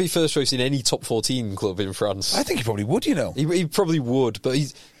 He might not be first choice in any top 14 club in France. I think he probably would. He probably would, but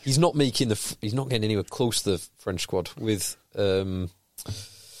he's not making he's not getting anywhere close to the French squad with Uini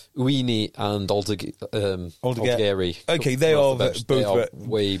and Aldegheri. Okay, they are both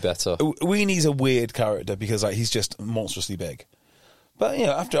way better. Uini's a weird character because he's just monstrously big. But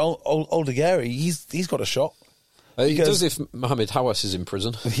after Aldegheri, he's got a shot. He does if Mohamed Hawass is in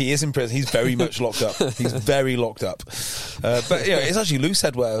prison. He is in prison. He's very much locked up. He's very locked up. But it's actually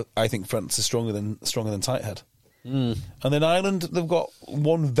Loosehead where I think France is stronger than Tighthead. And then Ireland, they've got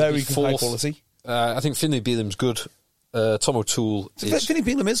one very high quality. I think Finlay Beelam's good. Tom O'Toole. Finlay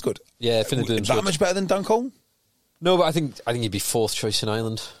Beelam is good. Yeah, Finlay Beelam's good. That much better than Dan Cole? No, but I think he'd be fourth choice in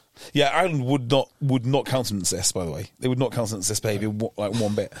Ireland. Yeah, Ireland would not countenance this, by the way. They would not countenance this behaviour like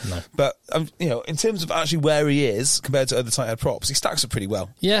one bit. No. But, in terms of actually where he is compared to other tight-head props, he stacks up pretty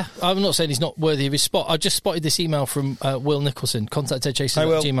well. Yeah, I'm not saying he's not worthy of his spot. I just spotted this email from Will Nicholson,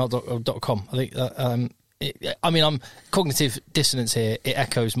 contact@chasers@gmail.com. I think I'm cognitive dissonance here. It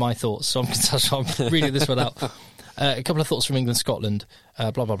echoes my thoughts, so I'm reading this one out. A couple of thoughts from England, Scotland,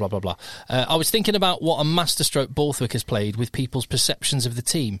 blah, blah, blah, blah, blah. I was thinking about what a masterstroke Borthwick has played with people's perceptions of the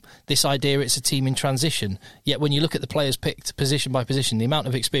team. This idea it's a team in transition. Yet when you look at the players picked position by position, the amount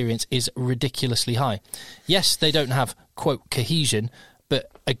of experience is ridiculously high. Yes, they don't have, quote, cohesion, but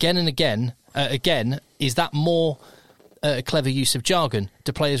again and again, is that more a clever use of jargon?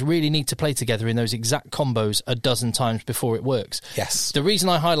 Do players really need to play together in those exact combos a dozen times before it works? Yes. The reason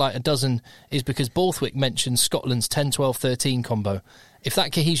I highlight a dozen is because Borthwick mentions Scotland's 10-12-13 combo. If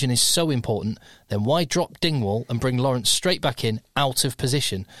that cohesion is so important, then why drop Dingwall and bring Lawrence straight back in out of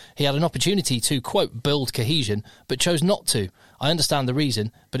position? He had an opportunity to, quote, build cohesion, but chose not to. I understand the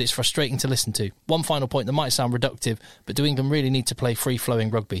reason, but it's frustrating to listen to. One final point that might sound reductive, but do England really need to play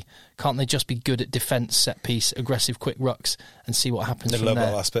free-flowing rugby? Can't they just be good at defence, set-piece, aggressive, quick rucks, and see what happens from there? I love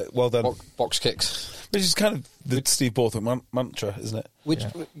that last bit. Well done. Box kicks. Which is kind of the Steve Borthwick mantra, isn't it?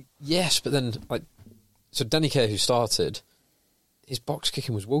 Yes, but then, so Danny Kerr, who started, his box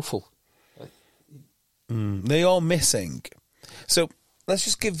kicking was woeful. They are missing. So let's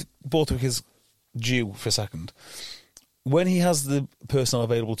just give Borthwick his due for a second. When he has the personnel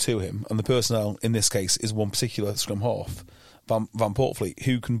available to him, and the personnel in this case is one particular scrum half, Van Portfleet,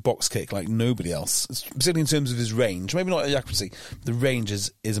 who can box kick like nobody else, particularly in terms of his range, maybe not the accuracy, but the range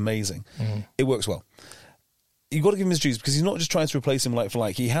is amazing. It works well. You've got to give him his dues because he's not just trying to replace him like for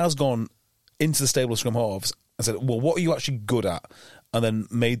like. He has gone into the stable of scrum halves and said, well, what are you actually good at? And then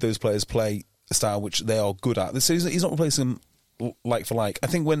made those players play a style which they are good at. So he's not replacing them like for like. I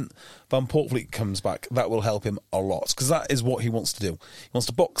think when Van Portfleet comes back, that will help him a lot because that is what he wants to do. He wants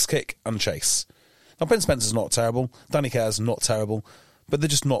to box, kick and chase. Now, Ben Spencer's not terrible. Danny Kerr's not terrible. But they're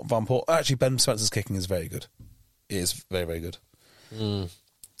just not Van Port. Actually, Ben Spencer's kicking is very good. It is very, very good.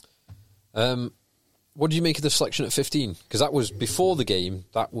 What do you make of the selection at 15? Because that was, before the game,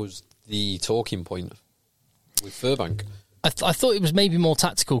 that was the talking point with Furbank. I thought it was maybe more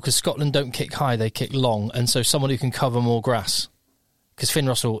tactical because Scotland don't kick high, they kick long, and so someone who can cover more grass. Because Finn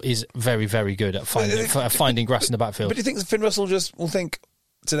Russell is very, very good at finding grass in the backfield. But do you think Finn Russell just will think,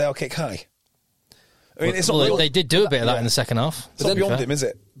 today I'll kick high? I mean, they did do a bit of that in the second half. It's not beyond him, is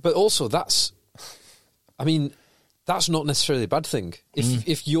it? But also, that's not necessarily a bad thing.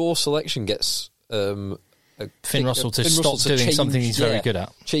 If your selection gets Finn Russell to stop doing something he's very good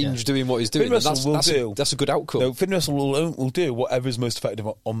at. Doing what he's doing. Finn Russell will do. That's a good outcome. No, Finn Russell will do whatever is most effective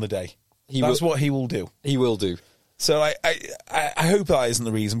on the day. That's what he will do. He will do. So I hope that isn't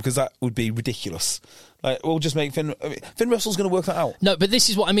the reason because that would be ridiculous. We'll just make Finn Russell's going to work that out. No, but this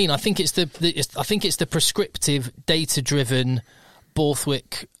is what I mean. I think it's the prescriptive, data-driven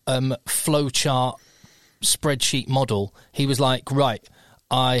Borthwick flowchart spreadsheet model. He was like, right,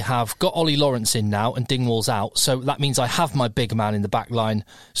 I have got Ollie Lawrence in now and Dingwall's out, so that means I have my big man in the back line,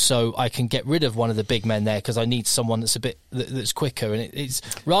 so I can get rid of one of the big men there because I need someone that's quicker. And it's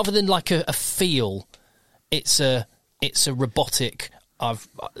rather than like a feel, it's a robotic.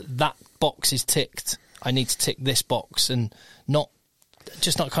 That box is ticked. I need to tick this box, and not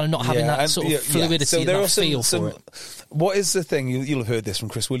having that sort of fluidity, so there and that feel for it. What is the thing? You'll have heard this from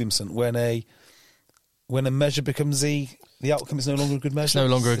Chris Williamson. When a measure becomes the outcome is no longer a good measure. It's no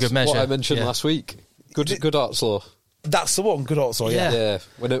longer a good measure. What I mentioned last week. Good arts law. That's the one, good arts law, yeah.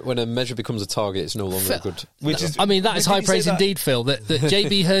 Yeah, when a measure becomes a target, it's no longer good. That is high praise indeed, Phil. That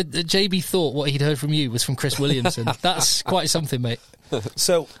JB thought what he'd heard from you was from Chris Williamson. That's quite something, mate.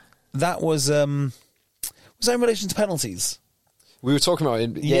 So that was that in relation to penalties? We were talking about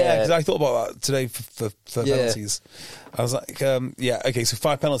it. Yeah, because I thought about that today for penalties. I was like, okay, so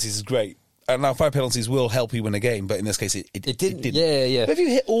 5 penalties is great. And now 5 penalties will help you win a game, but in this case, it didn't. Yeah. But if you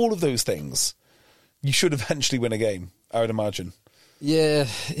hit all of those things, you should eventually win a game, I would imagine. Yeah,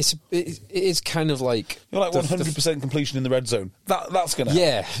 it is kind of like... You're like 100% completion in the red zone. That's going to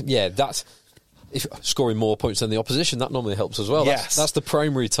help. Yeah, that's... If scoring more points than the opposition, that normally helps as well. Yes. That's the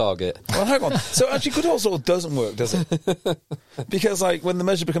primary target. Well, hang on. So actually, good also doesn't work, does it? Because like when the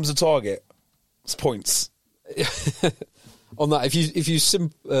measure becomes a target, it's points. On that, if you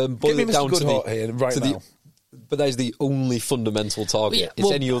boil it down to but that is the only fundamental target.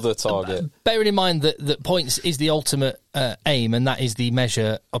 It's any other target. Bearing in mind that points is the ultimate aim, and that is the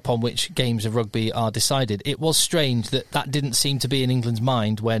measure upon which games of rugby are decided. It was strange that didn't seem to be in England's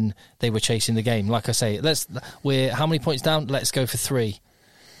mind when they were chasing the game. Like I say, we're how many points down? Let's go for 3.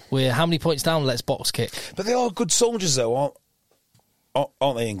 We're how many points down? Let's box kick. But they are good soldiers, though,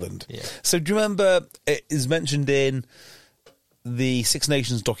 aren't they, England? Yeah. So do you remember it is mentioned in the Six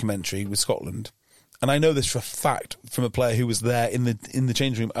Nations documentary with Scotland? And I know this for a fact from a player who was there in the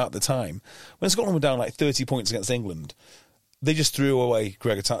changing room at the time. When Scotland were down like 30 points against England, they just threw away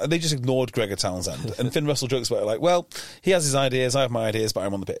Gregor Townsend. They just ignored Gregor Townsend. And Finn Russell jokes about it like, well, he has his ideas, I have my ideas, but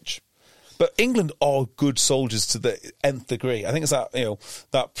I'm on the pitch. But England are good soldiers to the nth degree. I think it's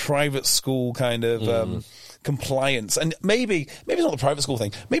that private school kind of compliance. And maybe it's not the private school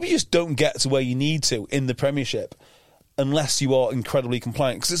thing. Maybe you just don't get to where you need to in the Premiership unless you are incredibly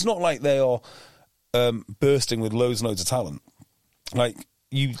compliant. Because it's not like they are... bursting with loads and loads of talent. Like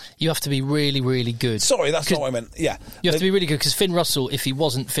you have to be really, really good. Sorry, that's not what I meant. Yeah, you have to be really good because Finn Russell, if he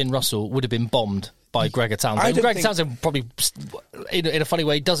wasn't Finn Russell, would have been bombed by Gregor Townsend. Gregor Townsend probably, in a funny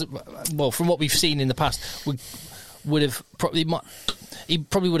way, doesn't. Well, from what we've seen in the past, would have probably. He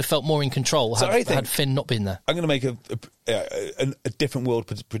probably would have felt more in control had Finn not been there. I'm going to make a different world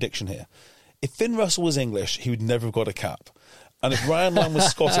prediction here. If Finn Russell was English, he would never have got a cap, and if Ryan Lamb was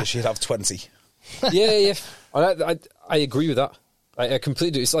Scottish, he'd have 20. Yeah. I agree with that. I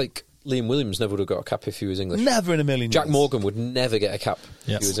completely do. It's like Liam Williams never would have got a cap if he was English. Never in a million years. Jack Morgan would never get a cap if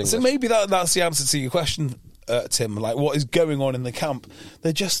he was English. So maybe that's the answer to your question, Tim. Like, what is going on in the camp?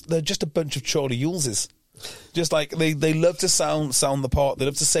 They're just a bunch of Charlie Yuleses. Just like they love to sound the part. They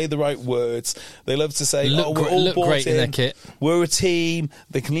love to say the right words. They love to say, we're all bought great in their kit. We're a team.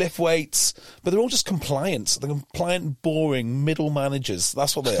 They can lift weights, but they're all just compliant. They're compliant, boring middle managers.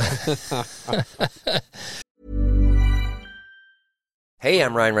 That's what they are. Hey,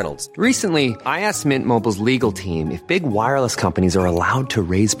 I'm Ryan Reynolds. Recently, I asked Mint Mobile's legal team if big wireless companies are allowed to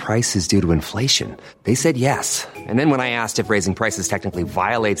raise prices due to inflation. They said yes. And then when I asked if raising prices technically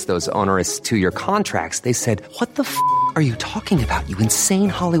violates those onerous 2-year contracts, they said, "What the f*** are you talking about, you insane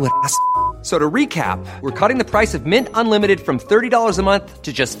Hollywood ass?" So to recap, we're cutting the price of Mint Unlimited from $30 a month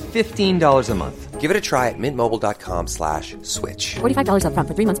to just $15 a month. Give it a try at mintmobile.com/switch. $45 up front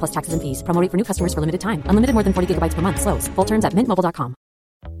for 3 months plus taxes and fees. Promo rate for new customers for limited time. Unlimited more than 40 gigabytes per month. Slows full terms at mintmobile.com.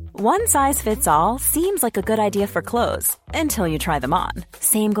 One size fits all seems like a good idea for clothes until you try them on.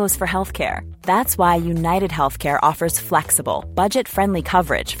 Same goes for healthcare. That's why United Healthcare offers flexible, budget-friendly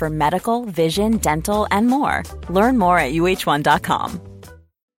coverage for medical, vision, dental, and more. Learn more at uh1.com.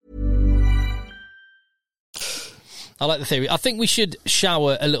 I like the theory. I think we should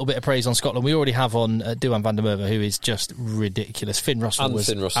shower a little bit of praise on Scotland. We already have on Duhan van der Merwe, who is just ridiculous. Finn Russell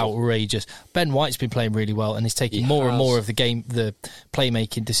was outrageous. Ben White's been playing really well and is taking more and more of the game, the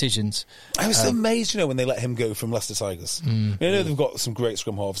playmaking decisions. I was amazed, when they let him go from Leicester Tigers. They've got some great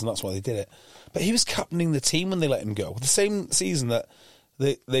scrum halves, and that's why they did it. But he was captaining the team when they let him go. The same season that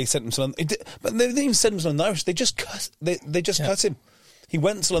they sent him to London. But they didn't even send him to London Irish. They just cut him. He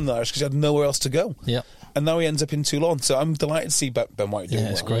went to London Irish because he had nowhere else to go. Yeah. And now he ends up in Toulon. So I'm delighted to see Ben White doing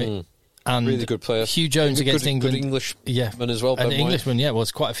well. Yeah, it's great. And really good player. Hugh Jones against England. Good Englishman as well. An Englishman, yeah. Well,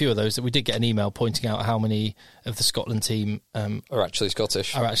 there's quite a few of those that we did get an email pointing out how many of the Scotland team are actually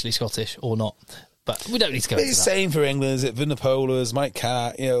Scottish. Or not. But we don't need to go into that. It's the same for England. Is it Vunipolas, Mike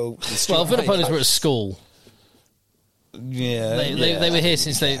Catt, Well, Vunipolas were at school. Yeah. They were here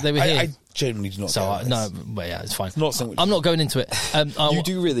since they were here. I genuinely do not care. It's fine. I'm not going into it. You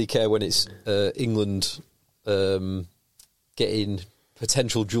do really care when it's England getting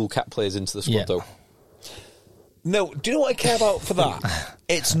potential dual cap players into the squad, though. No, do you know what I care about for that?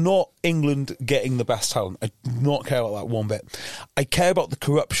 It's not England getting the best talent. I do not care about that one bit. I care about the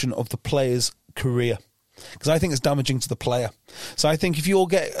corruption of the players career. Because I think it's damaging to the player. So I think if you're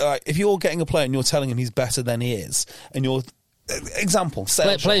getting a player and you're telling him he's better than he is, and you're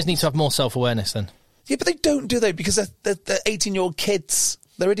players need to have more self-awareness then. Yeah, but they don't do that because they're 18-year-old kids.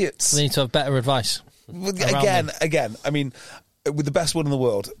 They're idiots. They need to have better advice. Again, I mean, with the best one in the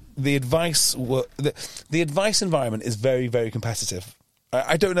world, the advice environment is very, very competitive.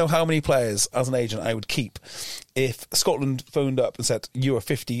 I don't know how many players as an agent I would keep if Scotland phoned up and said, you're a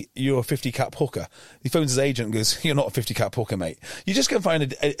 50 cap hooker. He phones his agent and goes, you're not a 50 cap hooker, mate. You just go and find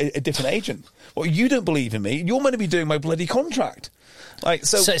a different agent. Well, you don't believe in me. You're meant to be doing my bloody contract. Like,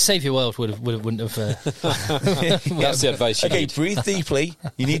 so Save Your World wouldn't have. That's the advice you need. Breathe deeply.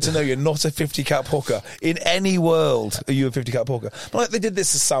 You need to know you're not a 50 cap hooker. In any world, are you a 50 cap hooker? But like they did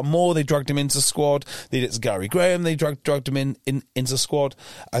this to Sam Moore, they dragged him into squad. They did it to Gary Graham, they dragged him into squad.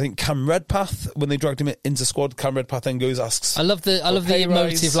 I think Cam Redpath, when they dragged him into squad, Cam Redpath then goes, asks. I love the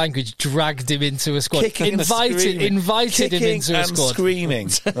emotive language. Dragged him into a squad. Invited him into a squad. Screaming.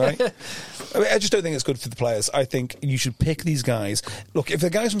 Right. I mean, I just don't think it's good for the players. I think you should pick these guys. Look, if the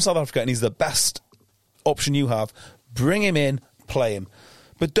guy's from South Africa and he's the best option you have, bring him in, play him.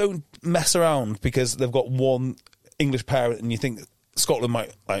 But don't mess around because they've got one English parent and you think Scotland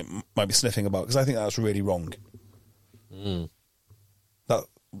might be sniffing about, because I think that's really wrong.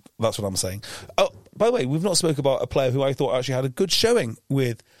 That's what I'm saying. Oh, by the way, we've not spoke about a player who I thought actually had a good showing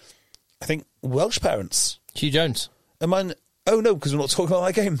with, I think, Welsh parents. Hugh Jones. Oh no, because we're not talking about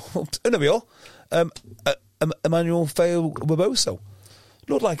that game. Oh no, we are. Emmanuel Feo-Boboso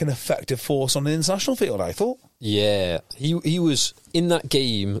looked like an effective force on the international field, I thought. Yeah, he was in that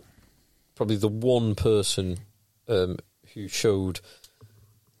game probably the one person who showed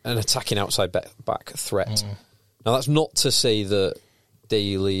an attacking outside back threat. Now that's not to say that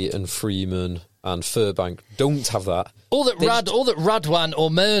Daly and Freeman and Furbank don't have that. Or that Radwan or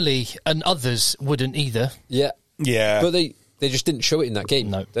Murley and others wouldn't either. Yeah. But they just didn't show it in that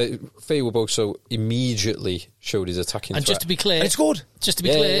game. No. Feo-Boboso immediately showed his attacking and threat. Just to be clear, and it scored. Just to be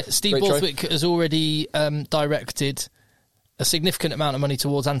clear, Steve Borthwick has already directed a significant amount of money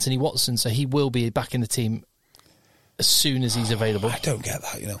towards Anthony Watson, so he will be back in the team as soon as he's available. I don't get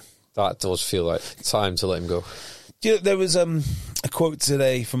that, That does feel like time to let him go. There was a quote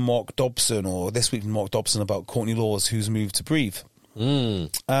today from Mark Dobson, or this week from Mark Dobson, about Courtney Lawes, who's moved to Brive.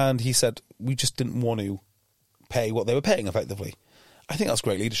 And he said, we just didn't want to pay what they were paying, effectively. I think that's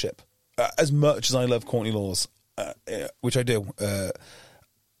great leadership. As much as I love Courtney Lawes, which I do,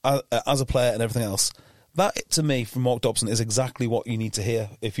 as a player and everything else, that, to me, from Mark Dobson, is exactly what you need to hear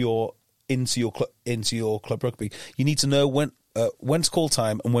if you're into your club rugby. You need to know when to call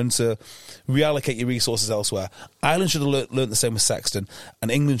time and when to reallocate your resources elsewhere. Ireland should have learned the same with Sexton,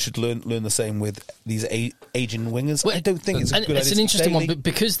 and England should learn the same with these aging wingers. Well, I don't think it's a good idea. It's an interesting one, but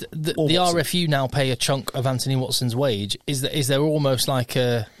because the RFU now pay a chunk of Anthony Watson's wage, is there almost like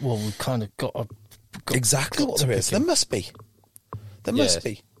we've kind of got exactly what there is. There must be. There must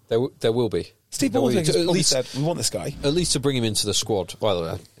be. There will be. Steve Borthwick at least said, we want this guy. At least to bring him into the squad.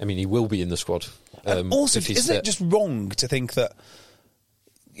 Well, I mean, he will be in the squad. Also, isn't it just wrong to think that,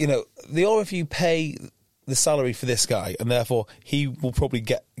 the RFU pay the salary for this guy, and therefore he will probably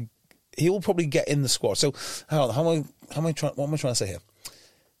get in the squad? So, what am I trying to say here?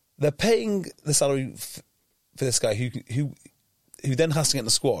 They're paying the salary for this guy who then has to get in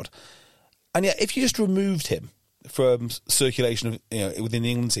the squad, and yet if you just removed him from circulation of within the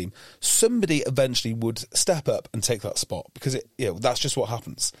England team, somebody eventually would step up and take that spot, because that's just what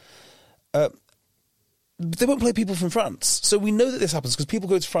happens. They won't play people from France, so we know that this happens because people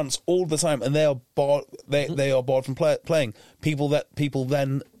go to France all the time, and they are barred. They are barred from playing people that people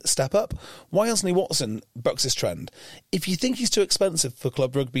then step up. Why Anthony Watson bucks this trend? If you think he's too expensive for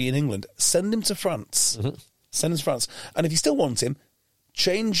club rugby in England, send him to France. Send him to France, and if you still want him,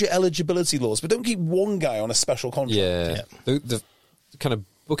 change your eligibility laws, but don't keep one guy on a special contract. Yeah. The kind of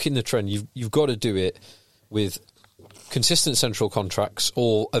booking the trend, you've got to do it with consistent central contracts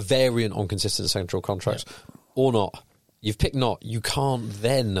or a variant on consistent central contracts, or not. You've picked not. You can't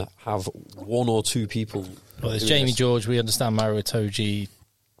then have one or two people. Well, there's Jamie George. We understand Mario Itoje.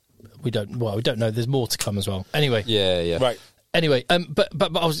 We don't know. There's more to come as well. Anyway. Yeah. Right. Anyway, but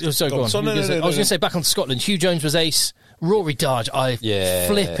I was sorry. Go on. I was going to say back on Scotland. Hugh Jones was ace. Rory Darge, I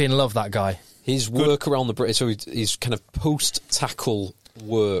flipping love that guy. His work around the British, so he's kind of post-tackle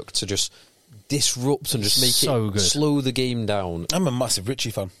work to just disrupt and just make it slow the game down. I'm a massive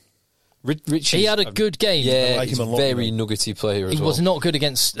Richie fan. Richie, He had a good game. Yeah, I like he's him a a lot, very you nuggety player as He well. was not good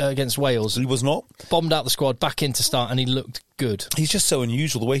against Wales. He was not. Bombed out the squad, back in to start, and he looked good. He's just so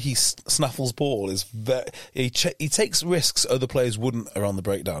unusual. The way he snaffles ball is he takes risks other players wouldn't around the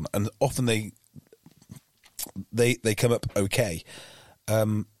breakdown, and often they come up okay.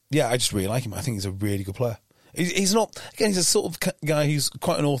 Yeah, I just really like him. I think he's a really good player. He's not, again, he's a sort of guy who's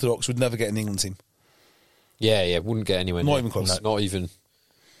quite unorthodox, would never get in the England team. Yeah, wouldn't get anywhere. Not near. even close. Not even.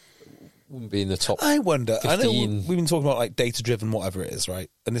 Wouldn't be in the top. I wonder. 15. I know we've been talking about like data-driven, whatever it is, right?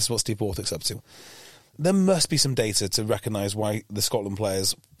 And this is what Steve Borthwick's up to. There must be some data to recognise why the Scotland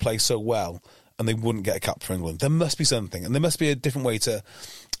players play so well and they wouldn't get a cap for England. There must be something, and there must be a different way to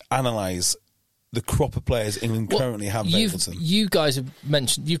analyse the crop of players England currently have available to them. You guys have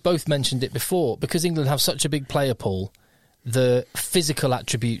mentioned, you've both mentioned it before, because England have such a big player pool, the physical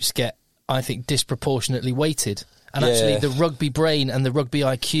attributes get, I think, disproportionately weighted. And actually the rugby brain and the rugby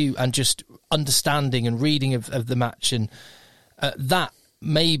IQ and just understanding and reading of the match, and that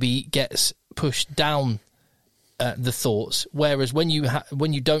maybe gets pushed down the thoughts. Whereas when you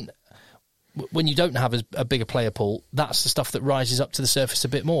don't have a bigger player pool, that's the stuff that rises up to the surface a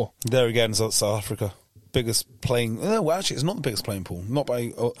bit more. There again, South Africa. Biggest playing... No, well, actually, it's not the biggest playing pool. Not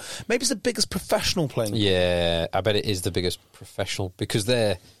by... maybe it's the biggest professional playing pool. Yeah, I bet it is the biggest professional, because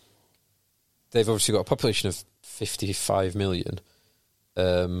they've obviously got a population of 55 million.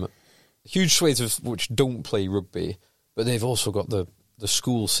 Huge swathes of which don't play rugby, but they've also got the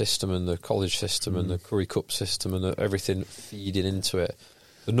school system and the college system and the Currie Cup system and everything feeding into it.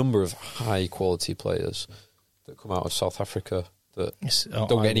 The number of high-quality players that come out of South Africa that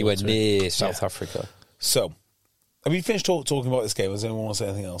don't get anywhere near South Africa. So, have you finished talking about this game? Does anyone want to say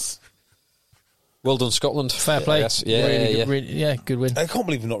anything else? Well done, Scotland. Fair play. Yeah, good win. I can't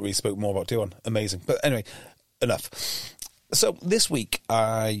believe we've not really spoke more about Dion. Amazing. But anyway, enough. So, this week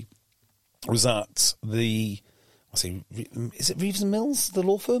I was at is it Reeves and Mills, the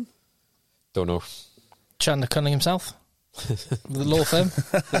law firm? Don't know. Chandler Cunningham himself? The law firm?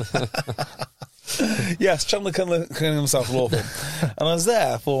 Yes, Chandler Cunningham himself, law firm. And I was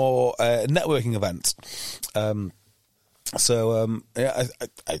there for a networking event. I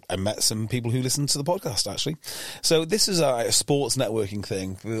met some people who listen to the podcast, actually. So this is a sports networking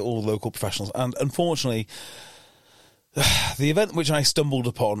thing for all local professionals. And unfortunately, the event which I stumbled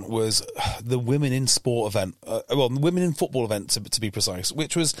upon was the Women in Sport event. The Women in Football event, to be precise,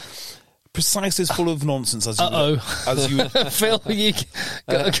 which was precisely as full of nonsense as you would... Phil,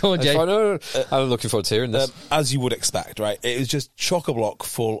 go on, Jay. I'm looking forward to hearing this. As you would expect, right? It was just chock-a-block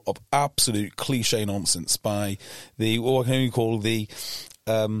full of absolute cliche nonsense by what I can only call the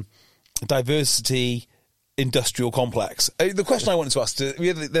diversity industrial complex. The question I wanted to ask, we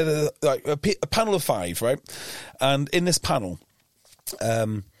had a panel of 5, right? And in this panel,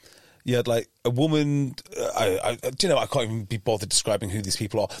 you had like a woman. I can't even be bothered describing who these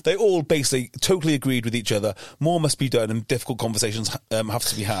people are. They all basically totally agreed with each other. More must be done, and difficult conversations have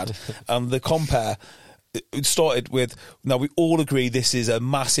to be had. And the compare it started with, now we all agree this is a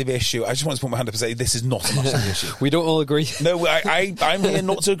massive issue. I just want to put my hand up and say this is not a massive issue. We don't all agree. No, I'm here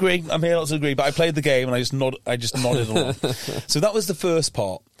not to agree. I'm here not to agree. But I played the game and I just nodded along. So that was the first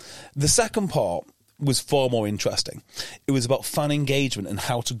part. The second part was far more interesting. It was about fan engagement and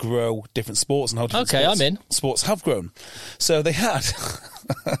how to grow different sports and how different sports have grown. So they had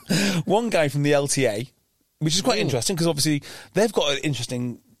one guy from the LTA, which is quite interesting because obviously they've got an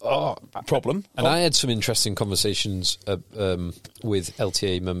interesting problem. And I had some interesting conversations with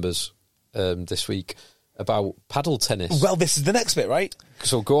LTA members this week about paddle tennis. Well, this is the next bit, right?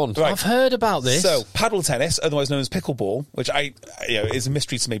 So go on. Right. I've heard about this. So paddle tennis, otherwise known as pickleball, which is a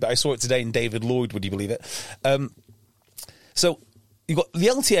mystery to me, but I saw it today in David Lloyd, would you believe it? So you've got the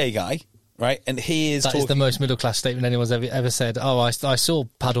LTA guy, right? And he is... That is the most middle-class statement anyone's ever said. Oh, I saw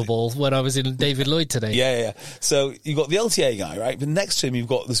paddleball when I was in David Lloyd today. Yeah. So you've got the LTA guy, right? But next to him, you've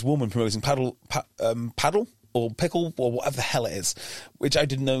got this woman promoting paddle or pickle or whatever the hell it is, which I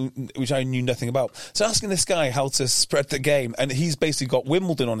knew nothing about. So asking this guy how to spread the game, and he's basically got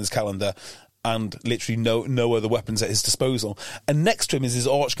Wimbledon on his calendar and literally no other weapons at his disposal. And next to him is his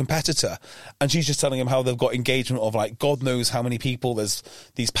arch competitor, and she's just telling him how they've got engagement of like God knows how many people. There's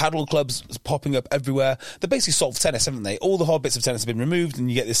these paddle clubs popping up everywhere. They basically solved tennis, haven't they? All the hard bits of tennis have been removed,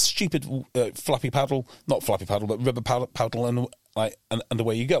 and you get this stupid not flappy paddle, but rubber paddle, and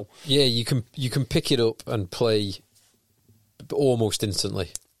away you go. Yeah, you can pick it up and play almost instantly.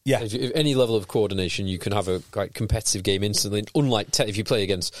 Yeah, if any level of coordination, you can have a competitive game instantly. Unlike if you play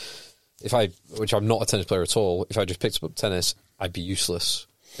against, which I'm not a tennis player at all, if I just picked up tennis, I'd be useless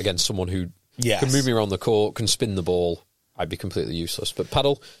against someone who can move me around the court, can spin the ball. I'd be completely useless. But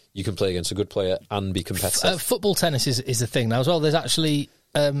paddle, you can play against a good player and be competitive. Football tennis is a thing now as well. There's actually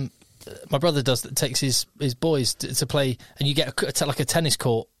my brother takes his boys to play, and you get like a tennis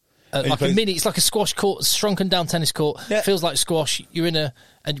court. Like a mini, it's like a squash court, shrunken down tennis court. Yeah. Feels like squash. You're in I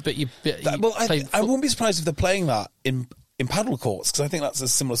wouldn't be surprised if they're playing that in paddle courts, because I think that's a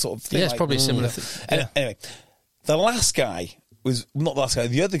similar sort of thing. Yeah, it's probably a similar thing. Yeah. Anyway, the last guy was not the last guy.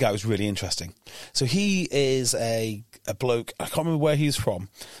 The other guy was really interesting. So he is a bloke. I can't remember where he's from,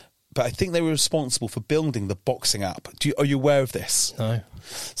 but I think they were responsible for building the boxing app. Are you aware of this? No.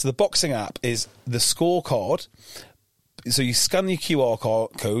 So the boxing app is the scorecard. So you scan your QR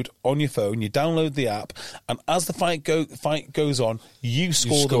code on your phone, you download the app, and as the fight goes on, you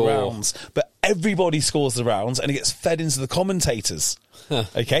score the rounds. But everybody scores the rounds, and it gets fed into the commentators.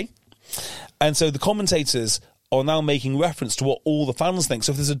 Okay? And so the commentators are now making reference to what all the fans think.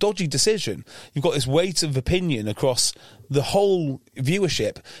 So if there's a dodgy decision, you've got this weight of opinion across the whole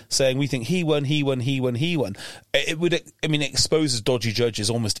viewership saying, we think he won. It exposes dodgy judges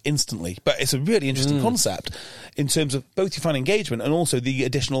almost instantly. But it's a really interesting concept in terms of both your fan engagement and also the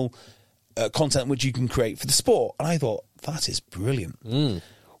additional content which you can create for the sport. And I thought, that is brilliant.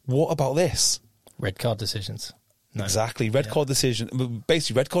 What about this? Red card decisions. No. Exactly. Red card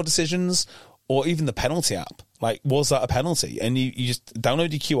decisions, or even the penalty app. Like, was that a penalty? And you just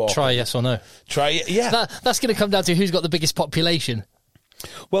download your QR. Try yes or no. Try it, yeah. That's going to come down to who's got the biggest population.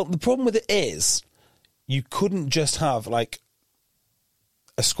 Well, the problem with it is you couldn't just have, like,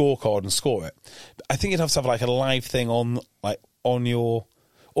 a scorecard and score it. I think you'd have to have, like, a live thing on your...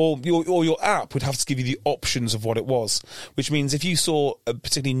 Or your app would have to give you the options of what it was, which means if you saw a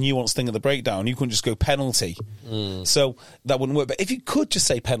particularly nuanced thing at the breakdown, you couldn't just go penalty. So that wouldn't work. But if you could just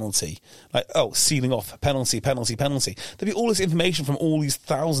say penalty, like, sealing off, penalty, there'd be all this information from all these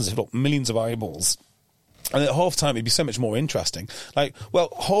thousands, if not millions of eyeballs. And at half time, it'd be so much more interesting. Like,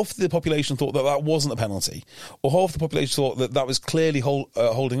 well, half the population thought that wasn't a penalty, or half the population thought that was clearly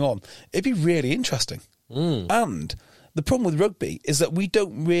holding on. It'd be really interesting. And the problem with rugby is that we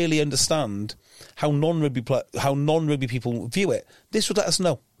don't really understand how non-rugby people view it. This would let us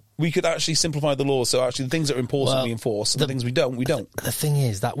know. We could actually simplify the laws, so actually the things that are important we enforce, and the things we don't. The thing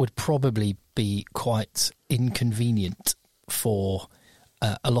is, that would probably be quite inconvenient for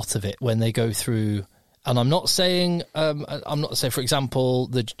a lot of it when they go through. And I'm not saying, for example,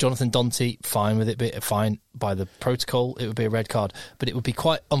 the Jonathan Donty, fine with it, fine by the protocol, it would be a red card. But it would be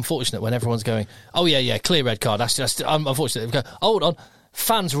quite unfortunate when everyone's going, oh, yeah, clear red card. That's just unfortunate. Hold on.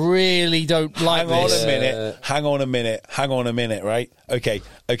 Fans really don't like this. Hang on a minute, right? Okay,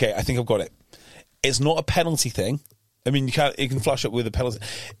 I think I've got it. It's not a penalty thing. I mean, you can flash up with a penalty.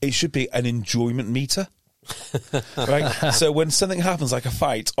 It should be an enjoyment meter. Right? So when something happens like a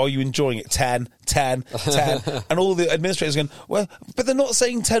fight, are you enjoying it? 10, and all the administrators are going, well, but they're not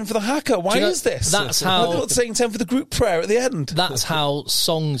saying 10 for the hacker. Why is this? That's how they're not saying 10 for the group prayer at the end. That's how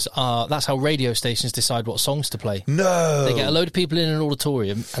songs are. That's how radio stations decide what songs to play. No, they get a load of people in an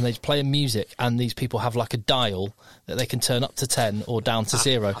auditorium and they play music, and these people have like a dial that they can turn up to 10 or down to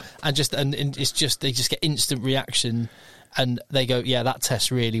 0, and it's just they just get instant reaction. And they go, yeah, that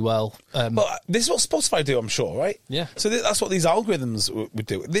tests really well. But this is what Spotify do, I'm sure, right? Yeah. So that's what these algorithms would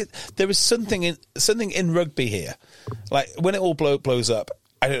do. There is something in rugby here. Like, when it all blows up,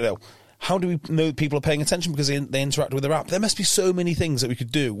 I don't know. How do we know people are paying attention? Because they interact with their app. There must be so many things that we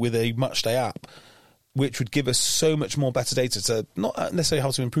could do with a matchday app, which would give us so much more better data to not necessarily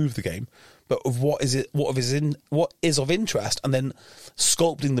how to improve the game, but of what is of interest, and then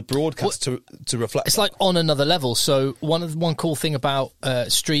sculpting the broadcast to reflect. It's that. like on another level. So one cool thing about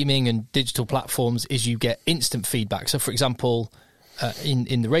streaming and digital platforms is you get instant feedback. So, for example,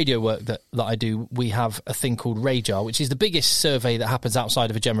 in the radio work that I do, we have a thing called Radar, which is the biggest survey that happens outside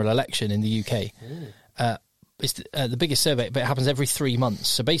of a general election in the UK. It's the biggest survey, but it happens every 3 months.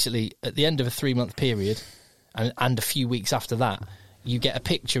 So basically, at the end of a 3-month period, and a few weeks after that, you get a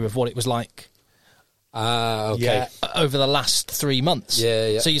picture of what it was like okay. Over the last 3 months.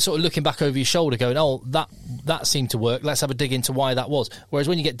 Yeah. So you're sort of looking back over your shoulder going, oh, that seemed to work. Let's have a dig into why that was. Whereas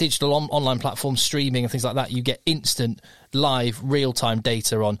when you get digital online platforms, streaming and things like that, you get instant, live, real-time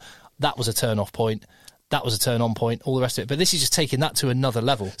data on that was a turn-off point, that was a turn-on point, all the rest of it. But this is just taking that to another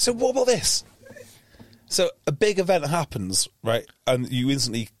level. So what about this? So a big event happens, right, and you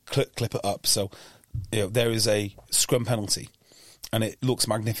instantly clip it up. So there is a scrum penalty, and it looks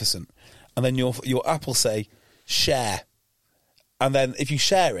magnificent. And then your app will say, share. And then if you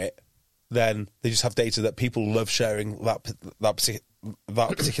share it, then they just have data that people love sharing that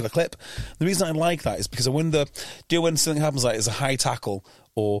particular clip. The reason I like that is because when something happens like there's a high tackle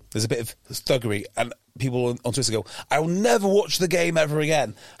or there's a bit of thuggery, and people on Twitter go, "I'll never watch the game ever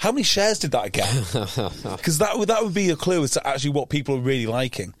again." How many shares did that get? Because that would be a clue as to actually what people are really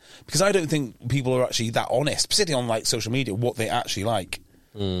liking. Because I don't think people are actually that honest, particularly on like social media, what they actually like.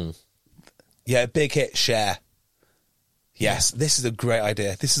 Yeah, big hit, share. Yes, this is a great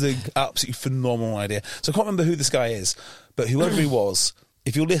idea. This is an absolutely phenomenal idea. So I can't remember who this guy is, but whoever he was,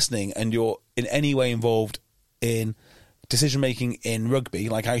 if you're listening and you're in any way involved in decision-making in rugby,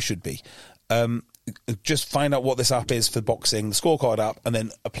 like I should be, just find out what this app is for boxing, the scorecard app, and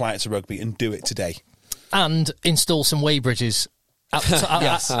then apply it to rugby and do it today. And install some weighbridges at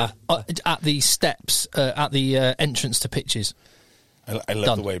the steps, at the entrance to pitches. I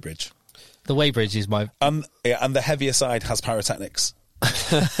love the weighbridge. The weighbridge is my... and the heavier side has pyrotechnics.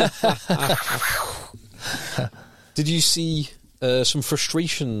 Did you see some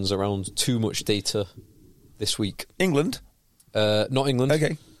frustrations around too much data this week? England? Not England.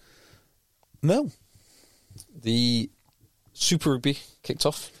 Okay. No. The Super Rugby kicked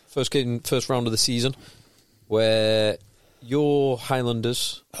off. First round of the season, where your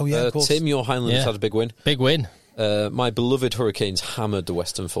Highlanders... Oh, yeah, of course. Tim, your Highlanders had a big win. Big win. My beloved Hurricanes hammered the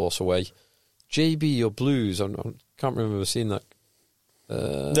Western Force away. JB, your Blues, I can't remember seeing that.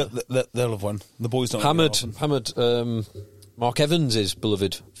 They'll have won. The boys don't hammered Mark Evans'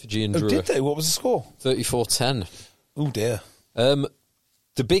 beloved Fijian Drua. Did they? What was the score? 34-10. Oh, dear. The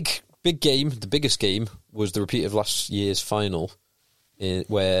big game, the biggest game, was the repeat of last year's final,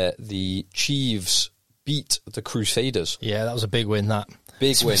 where the Chiefs beat the Crusaders. Yeah, that was a big win, that.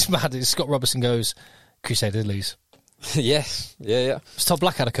 Big win. It's mad. Scott Robertson goes, Crusaders lose. Yes, yeah. Was Todd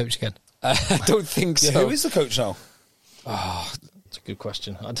Blackadder coach again? I don't think so. Yeah, who is the coach now? Oh, that's a good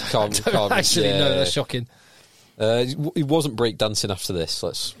question. I don't Can't actually know. That's shocking. He wasn't breakdancing after this,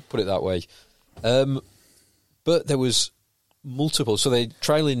 let's put it that way. But there was multiple. So they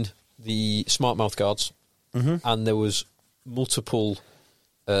trialling the smart mouth guards, and there was multiple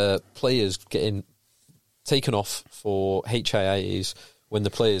players getting taken off for HIAs when the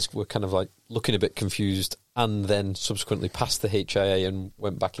players were kind of like looking a bit confused, and then subsequently passed the HIA and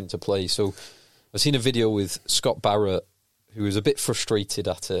went back into play. So I've seen a video with Scott Barrett, who was a bit frustrated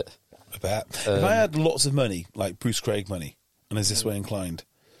at it. I bet. If I had lots of money, like Bruce Craig money, and is this way inclined,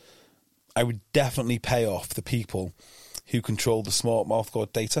 I would definitely pay off the people who control the smart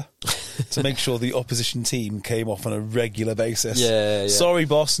mouthguard data to make sure the opposition team came off on a regular basis. Yeah. Sorry,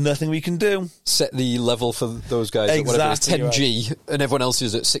 boss, nothing we can do. Set the level for those guys at whatever it's 10G, and everyone else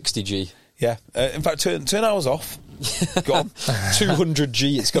is at 60G. Yeah. In fact, turn ours off. Gone.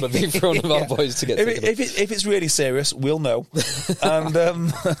 200G it's got to be for one of our boys to get if it's really serious, we'll know. And the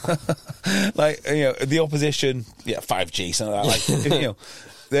opposition, 5G, something like that.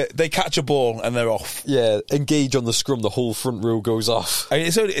 They catch a ball and they're off. Yeah, engage on the scrum, the whole front row goes off. I mean,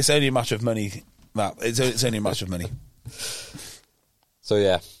 it's only a matter of money. It's only a matter of money.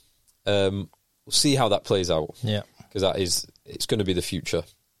 So we'll see how that plays out. Yeah, because it's going to be the future,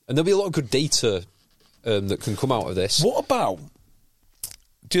 and there'll be a lot of good data that can come out of this. What about?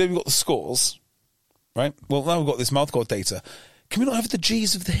 Do you know we've got the scores, right? Well, now we've got this mouthguard data. Can we not have the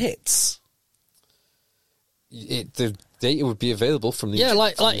G's of the hits? The data would be available from the... Yeah,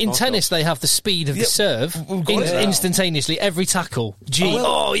 like in tennis, they have the speed of the serve instantanously, every tackle. G.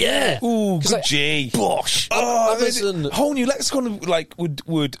 Oh, yeah. Ooh, good G. Bosh. Oh, a whole new lexicon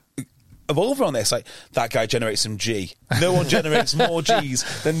would evolve around this. Like, that guy generates some G. No one generates more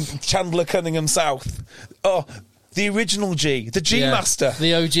G's than Chandler Cunningham South. Oh, the original G. The G-Master.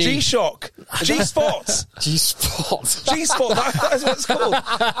 The OG. G-Shock. G-Spot. G-Spot. G-Spot. That's what it's called.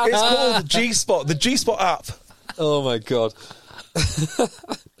 It's called the G-Spot. The G-Spot app. Oh my God.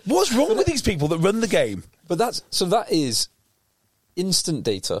 What's wrong with these people that run the game? But that is instant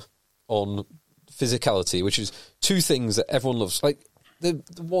data on physicality, which is two things that everyone loves. Like the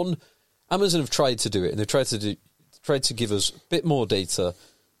one, Amazon have tried to do it, and they've tried to give us a bit more data,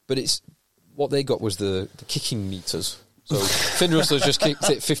 but it's what they got was the kicking meters. So Finn Russell's just kicked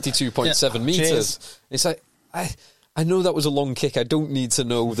it 52.7 meters. Cheers. It's like I know that was a long kick. I don't need to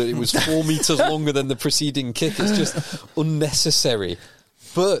know that it was 4 meters longer than the preceding kick. It's just unnecessary.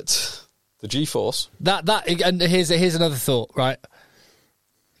 But the G-force. And here's another thought, right?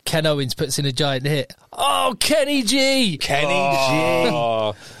 Ken Owens puts in a giant hit. Oh, Kenny G! Kenny G!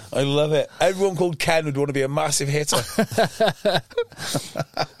 I love it. Everyone called Ken would want to be a massive hitter.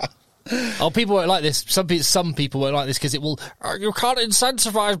 Oh, people won't like this. Some people won't like this because it will. You can't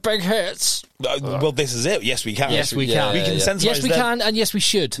incentivize big hits. Well, this is it. Yes, we can. Yes, we can. We can incentivize Yes, we them. can, and yes, we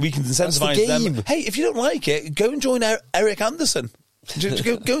should. We can incentivize them. Hey, if you don't like it, go and join Eric Anderson.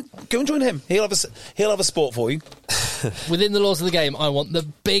 Go and join him. He'll have a sport for you. Within the laws of the game, I want the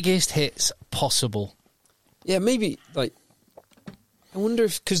biggest hits possible. Yeah, maybe, like, I wonder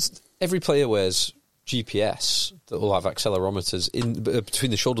if, because every player wears GPS that will have accelerometers in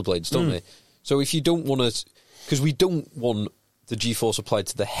between the shoulder blades, don't they? So if you don't want to, because we don't want the G-force applied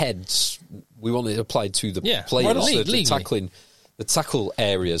to the heads, we want it applied to the players, the tackle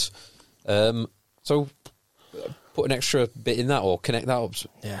areas. So put an extra bit in that or connect that up.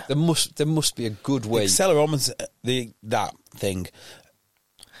 Yeah. There must be a good way. Accelerometer, that thing.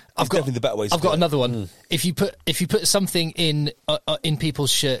 I've got definitely the better ways. I've got another one. If you put something in people's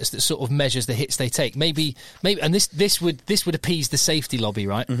shirts that sort of measures the hits they take, maybe, and this would appease the safety lobby,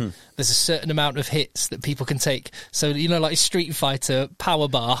 right? Mm-hmm. There's a certain amount of hits that people can take. So like Street Fighter power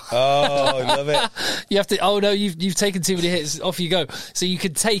bar. Oh, I love it. You have to. Oh no, you've taken too many hits. Off you go. So you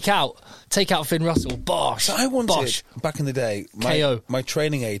could take out Finn Russell. Bosh. So I wanted back in the day. KO. My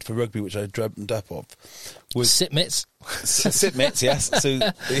training aid for rugby, which I dreamt up of, was sit mitts. Sit mitts, yes. So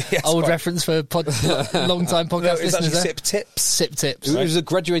yes, old reference for long time podcast it's listeners. Sip tips. Sip tips. It was a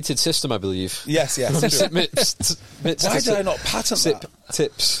graduated system, I believe. Yes. Sip mitts. Why did I not patent sip that?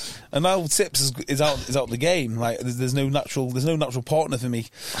 Tips. And now tips is out the game. Like there's no natural partner for me.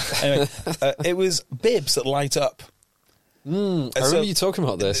 Anyway, it was bibs that light up. I remember you talking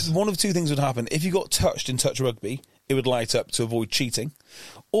about this. One of two things would happen. If you got touched in touch rugby, it would light up to avoid cheating.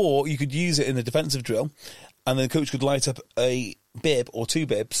 Or you could use it in a defensive drill, and then the coach could light up a bib or 2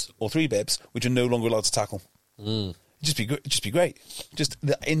 bibs or 3 bibs, which are no longer allowed to tackle. It'd just be great. Just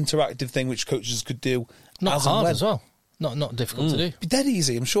the interactive thing which coaches could do. Not hard as well. Not difficult to do. Be dead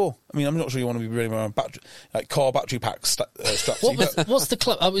easy, I'm sure. I mean, I'm not sure you want to be running around car battery packs strapped. What's the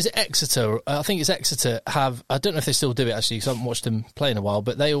club? Was it Exeter? I think it's Exeter. I don't know if they still do it actually, because I haven't watched them play in a while.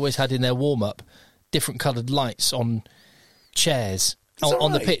 But they always had in their warm up different coloured lights on chairs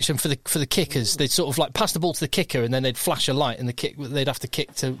on the pitch, and for the kickers, they'd sort of like pass the ball to the kicker, and then they'd flash a light, and they'd have to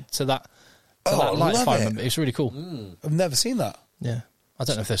kick to that light. If I remember, it was really cool. I've never seen that. Yeah. I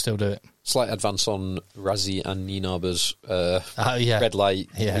don't know if they still do it. Slight advance on Razzie and Nienaber's red light,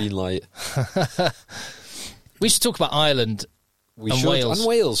 green light. We should talk about Ireland and Wales.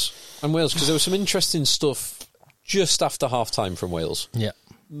 And Wales, because there was some interesting stuff just after half-time from Wales. Yeah.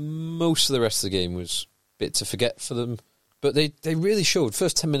 Most of the rest of the game was a bit to forget for them. But they really showed,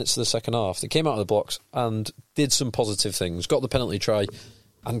 first 10 minutes of the second half, they came out of the blocks and did some positive things. Got the penalty try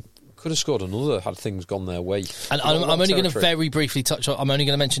and could have scored another had things gone their way. And I'm only going to very briefly touch on. I'm only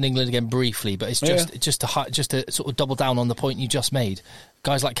going to mention England again briefly, but it's just to sort of double down on the point you just made.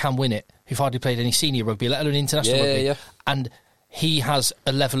 Guys like Cam Winnett, who've hardly played any senior rugby, let alone international rugby, and he has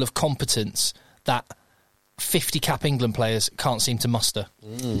a level of competence that 50 cap England players can't seem to muster.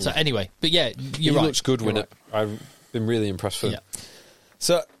 So anyway, but yeah, you're right. He looks good, Winnett. Right. I've been really impressed with him.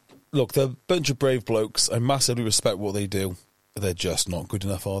 So look, they're a bunch of brave blokes. I massively respect what they do. They're just not good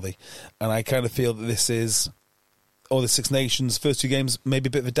enough, are they? And I kind of feel that this is the Six Nations first 2 games, maybe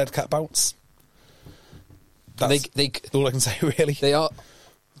a bit of a dead cat bounce. That's all I can say, really. They are.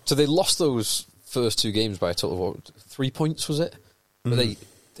 So they lost those first 2 games by a total of 3 points, was it? But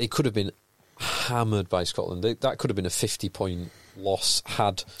they could have been hammered by Scotland. That could have been a 50-point loss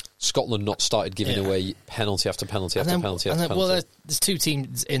had Scotland not started giving away penalty after penalty after penalty after penalty. Well, there's 2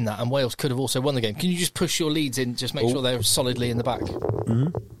 teams in that, and Wales could have also won the game. Can you just push your leads in, just make sure they're solidly in the back?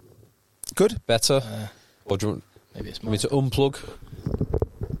 Good. Better. Or do you want maybe it's me to unplug?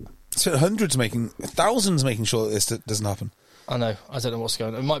 Spent hundreds thousands making sure that this doesn't happen. I know. I don't know what's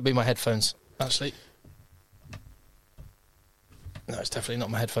going on. It might be my headphones, actually. No, it's definitely not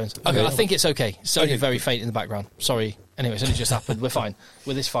my headphones. Okay, I think it's okay. It's only very faint in the background. Sorry. Anyway, it's only just happened. We're fine.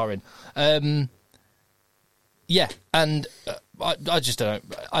 We're this far in. Yeah, and I just don't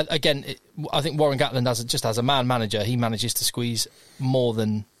know. I think Warren Gatland, just as a man manager, he manages to squeeze more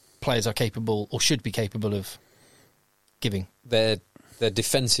than players are capable or should be capable of giving. Their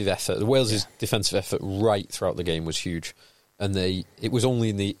defensive effort, the Wales' defensive effort right throughout the game was huge. And it was only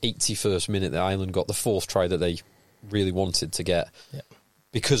in the 81st minute that Ireland got the 4th try that they really wanted to get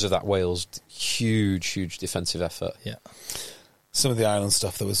because of that Wales huge defensive effort. Yeah, some of the Ireland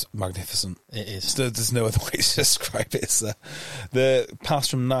stuff that was magnificent. It is. There's no other way to describe it. It's the pass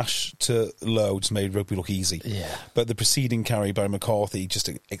from Nash to Lowe just made rugby look easy. Yeah, but the preceding carry by McCarthy just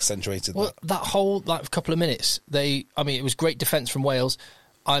accentuated that. That whole couple of minutes, it was great defence from Wales.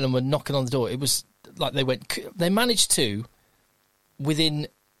 Ireland were knocking on the door. It was like they managed to, within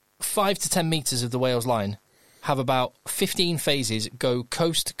 5 to 10 metres of the Wales line, have about 15 phases, go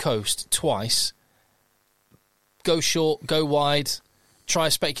coast to coast twice, go short, go wide, try a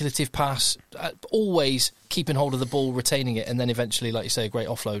speculative pass, always keeping hold of the ball, retaining it, and then eventually, like you say, a great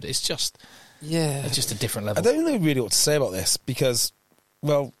offload. It's just a different level. I don't know really what to say about this because,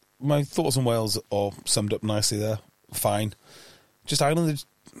 well, my thoughts on Wales are summed up nicely there. Fine. Just Ireland,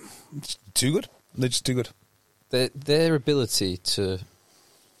 they're just too good. They're just too good. Their ability to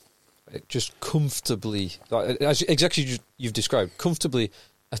just comfortably, exactly you've described, comfortably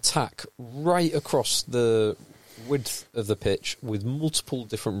attack right across the width of the pitch with multiple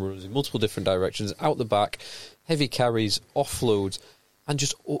different runs in multiple different directions, out the back, heavy carries, offloads, and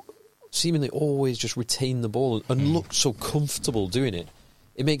just seemingly always just retain the ball and look so comfortable doing it.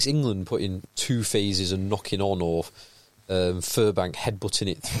 It makes England put in 2 phases and knocking on, or Furbank headbutting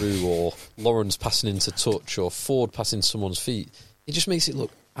it through, or Lawrence passing into touch, or Ford passing someone's feet. It just makes it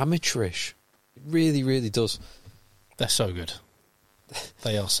look amateurish. It really, really does. They're so good.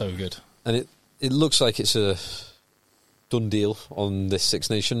 They are so good. And it looks like it's a done deal on this Six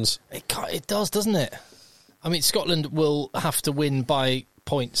Nations. It does, doesn't it? I mean, Scotland will have to win by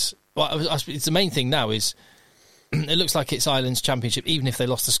points. Well, it's the main thing now is it looks like it's Ireland's championship. Even if they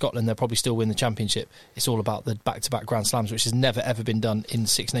lost to Scotland, they'll probably still win the championship. It's all about the back-to-back Grand Slams, which has never, ever been done in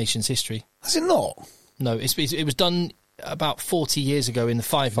Six Nations history. Has it not? No, it was done about 40 years ago in the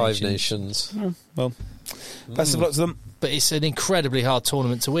Five Nations. Well, best of luck to them. But it's an incredibly hard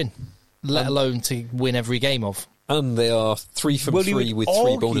tournament to win, let alone to win every game of. And they are 3 from 3 with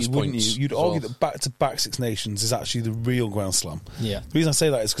 3 bonus points. You'd argue that back-to-back Six Nations is actually the real Grand Slam. Yeah. The reason I say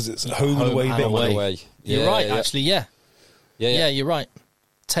that is because it's a home and away bit. Away. You're right, actually, yeah. Yeah, you're right.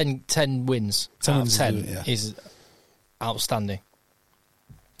 10 wins out of 10 is outstanding.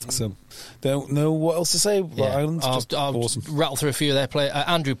 So, don't know what else to say about Ireland. I'll awesome. rattle through a few of their players.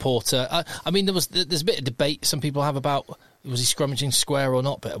 Andrew Porter. I mean, there's a bit of debate some people have about was he scrummaging square or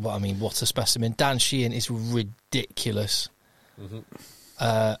not. But I mean, what a specimen! Dan Sheehan is ridiculous.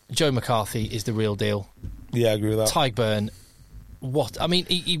 Mm-hmm. Joe McCarthy is the real deal. Yeah, I agree with that. Tyburn,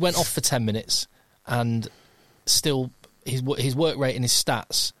 he went off for 10 minutes, and still his work rate and his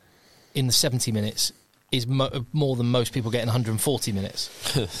stats in the 70 minutes is more than most people get in 140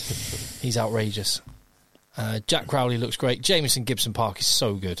 minutes. He's outrageous. Jack Crowley looks great. Jamieson Gibson Park is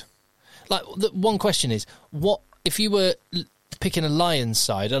so good. Like, the one question is, what if you were picking a Lions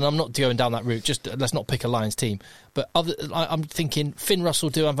side, and I'm not going down that route, just let's not pick a Lions team, but I'm thinking Finn Russell,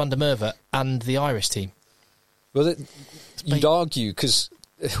 Duhan van der Merwe and the Irish team. Well, you'd argue, because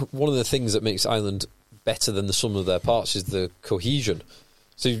one of the things that makes Ireland better than the sum of their parts is the cohesion.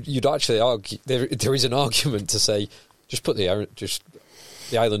 So you'd actually argue there is an argument to say just put the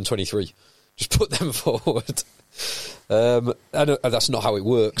Ireland 23, just put them forward. I know that's not how it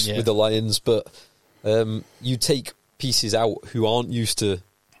works with the Lions, but you take pieces out who aren't used to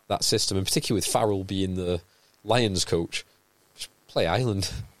that system, and particularly with Farrell being the Lions coach, just play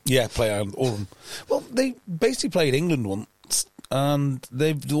Ireland. Yeah, play Ireland, all of them. Well, they basically played England once, and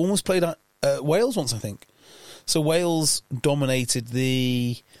they've almost played Wales once, I think. So Wales dominated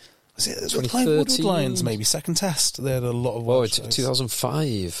the 2013 Lions, maybe second test. They had a lot of Welsh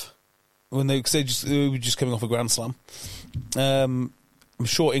 2005 when they were just coming off a Grand Slam. I'm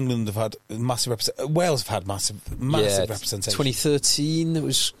sure England have had massive Wales have had massive representation. 2013,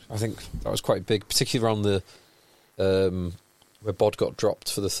 I think that was quite big, particularly around the where Bod got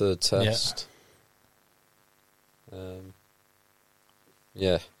dropped for the third test.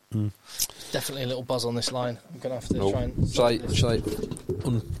 Yeah. Definitely a little buzz on this line. I'm going to have to try and... Shall I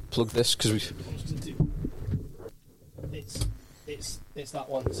unplug this? Because It's that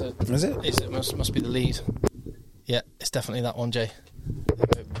one. So is it? It must be the lead. Yeah, it's definitely that one, Jay.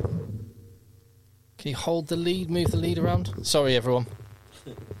 Can you hold the lead, move the lead around? Sorry, everyone.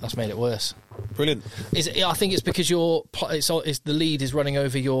 That's made it worse. Brilliant. I think it's because the lead is running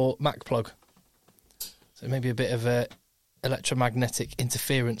over your Mac plug. So maybe a bit of electromagnetic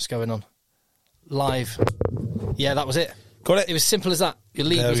interference going on. Live. Yeah, that was it. Got it. It was simple as that. Your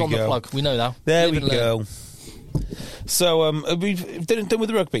lead was on the plug. We know now. There we go. So, we've done with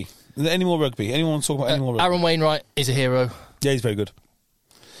the rugby. Any more rugby? Anyone want to talk about any more rugby? Aaron Wainwright is a hero. Yeah, he's very good.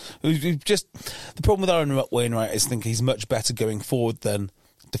 The problem with Aaron Wainwright is I think he's much better going forward than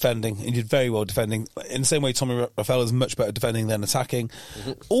defending. He did very well defending. In the same way, Tommy Raphael is much better defending than attacking.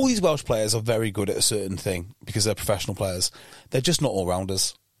 Mm-hmm. All these Welsh players are very good at a certain thing because they're professional players. They're just not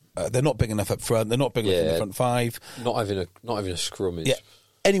all-rounders. They're not big enough up front. They're not big enough in the front five. Not having a scrummage. Yeah.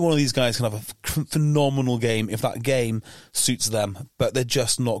 Any one of these guys can have a phenomenal game if that game suits them, but they're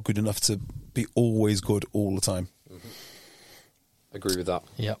just not good enough to be always good all the time. Mm-hmm. Agree with that.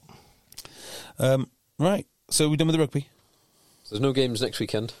 Yep. Right. So we're done with the rugby. So there's no games next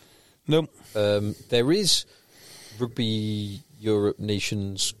weekend. No. There is Rugby Europe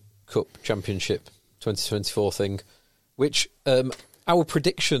Nations Cup Championship 2024 thing, which our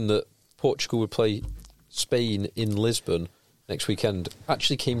prediction that Portugal would play Spain in Lisbon next weekend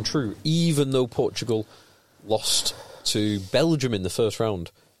actually came true, even though Portugal lost to Belgium in the first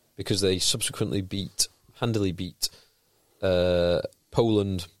round, because they subsequently handily beat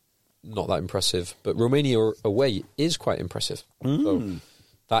Poland. Not that impressive, but Romania away is quite impressive. So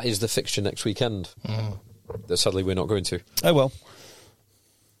that is the fixture next weekend that sadly we're not going to. Oh well.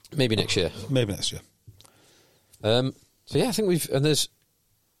 Maybe next year. So yeah, I think and there's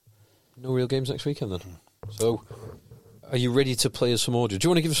no real games next weekend then. So are you ready to play us some audio? Do you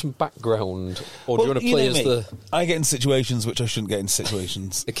want to give us some background, or do you want to play us I get in situations which I shouldn't get in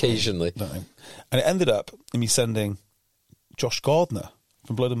situations. Occasionally. No. And it ended up in me sending Josh Gardner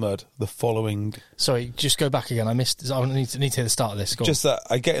from Blood and Mud the following... Sorry, just go back again. I missed... I need to hear the start of this. Go just on. That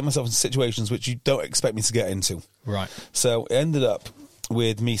I get myself in situations which you don't expect me to get into. Right. So it ended up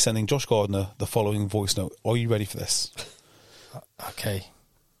with me sending Josh Gardner the following voice note. Are you ready for this? Okay.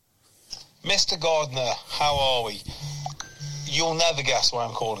 Mr. Gardner, how are we? You'll never guess why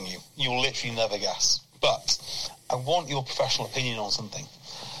I'm calling you. You'll literally never guess. But I want your professional opinion on something.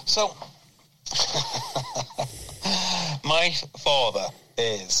 So, my father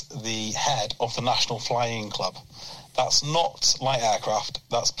is the head of the National Flying Club. That's not light aircraft,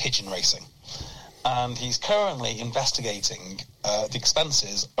 that's pigeon racing. And he's currently investigating the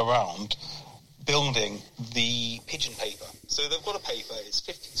expenses around building the pigeon paper. So they've got a paper, it's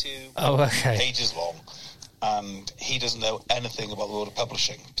 52 pages long, and he doesn't know anything about the world of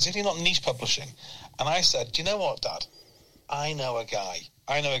publishing, particularly not niche publishing. And I said, do you know what, Dad? I know a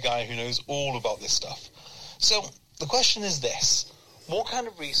guy who knows all about this stuff. So the question is this: what kind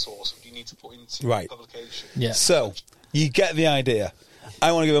of resource would you need to put into publication? Yeah. So you get the idea.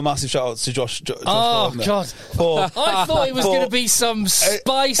 I want to give a massive shout out to Josh Gardner. God! I thought it was going to be some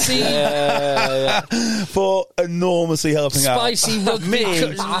spicy, for enormously helping spicy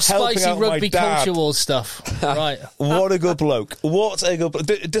rugby culture wars stuff. Right? What a good bloke! What a good bloke!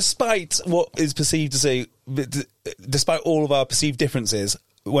 Despite what is perceived to say, despite all of our perceived differences,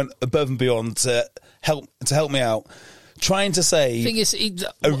 went above and beyond to help me out. Trying to save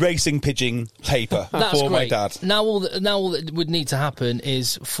a racing pigeon paper for my dad. Now all that would need to happen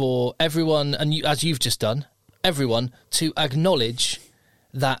is for everyone, and as you've just done, everyone to acknowledge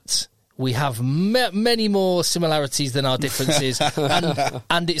that we have many more similarities than our differences,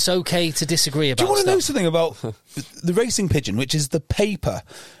 and it's okay to disagree about. Do you want stuff. to know something about the racing pigeon, which is the paper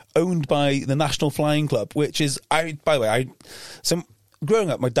owned by the National Flying Club, which is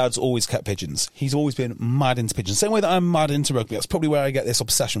growing up, my dad's always kept pigeons. He's always been mad into pigeons. Same way that I'm mad into rugby. That's probably where I get this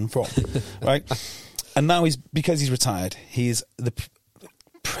obsession from, right? And now because he's retired, he's the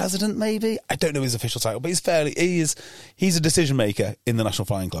president, maybe? I don't know his official title, but he's a decision maker in the National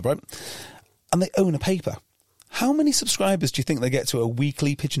Flying Club, right? And they own a paper. How many subscribers do you think they get to a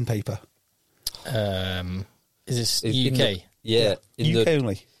weekly pigeon paper? Is this UK? UK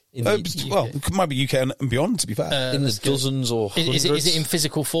only. It might be UK and beyond, to be fair. In the dozens or hundreds. Is it in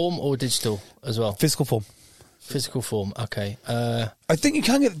physical form or digital as well? Physical form. Physical form, okay. I think you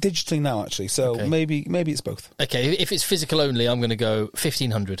can get it digitally now, actually, so maybe it's both. Okay, if it's physical only, I'm going to go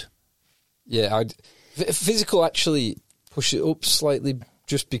 1,500. Yeah, physical actually push it up slightly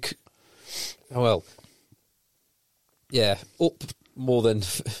just because... Well, yeah, up more than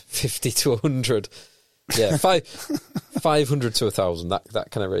 50 to 100. Yeah, 500 to 1,000,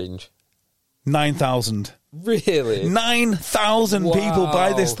 that kind of range. 9,000. Really? 9,000 people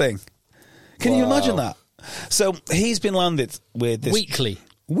buy this thing. Can you imagine that? So he's been landed with this... Weekly?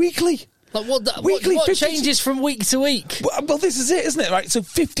 Like what changes from week to week? Well, this is it, isn't it? Right. So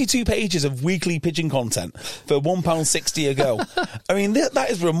 52 pages of weekly pigeon content for £1.60 a go. I mean, that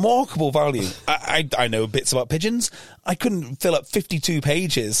is remarkable value. I know bits about pigeons. I couldn't fill up 52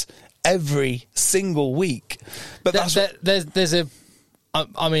 pages every single week. But there's a.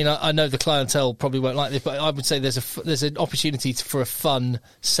 I mean, I know the clientele probably won't like this, but I would say there's an opportunity for a fun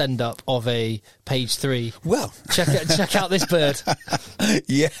send up of a page 3. Well, check out this bird.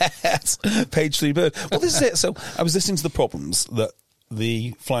 Yes, page 3 bird. Well, this is it. So I was listening to the problems that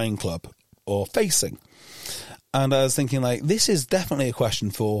the Flying Club are facing, and I was thinking, like, this is definitely a question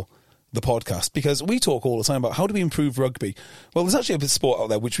for the podcast, because we talk all the time about how do we improve rugby. Well, there's actually a sport out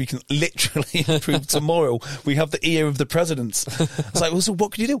there which we can literally improve tomorrow. We have the ear of the president. It's like, well, so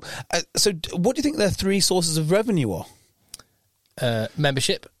what could you do? So what do you think their 3 sources of revenue are?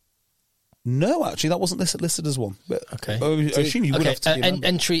 Membership? No, actually, that wasn't listed as one. But okay. I assume you would have to be a member.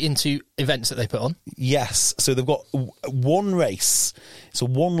 Entry into events that they put on? Yes. So they've got one race. It's a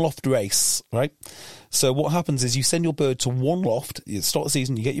one loft race, right? So what happens is you send your bird to one loft. You start the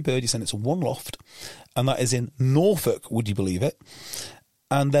season, you get your bird, you send it to one loft, and that is in Norfolk, would you believe it?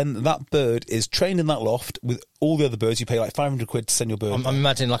 and then that bird is trained in that loft with all the other birds. You pay like 500 quid to send your bird. I'm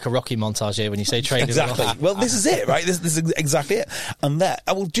imagining like a Rocky montage here when you say trained exactly. in the loft. Well, this is it, right? This is exactly it. And there,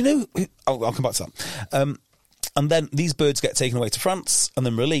 well, do you know? I'll come back to that. And then these birds get taken away to France and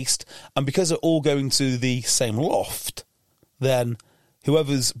then released. And because they're all going to the same loft, then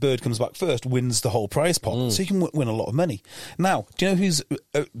whoever's bird comes back first wins the whole prize pot. So you can win a lot of money. Now, do you know who's...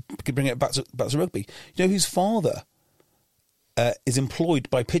 bring it back to rugby. Do you know whose father is employed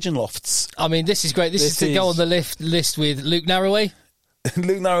by pigeon lofts? I mean, this is great. This is to go on the list with Luke Narroway.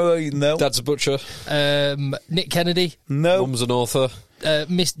 Luke Narroway, no. Dad's a butcher. Nick Kennedy. No. Mum's an author.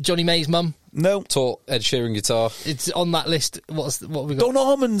 Miss Johnny May's mum. No. Taught Ed Sheeran guitar. It's on that list. What have we got? Don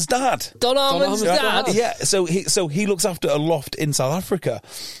Harmon's dad. Don Harmon's dad? Yeah, so he looks after a loft in South Africa,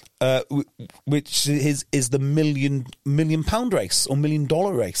 which is the £1 million race or $1 million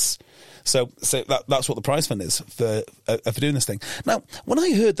race. So that's what the prize fund is for doing this thing. Now, when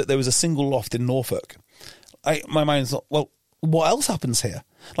I heard that there was a single loft in Norfolk, my mind's like, well, what else happens here?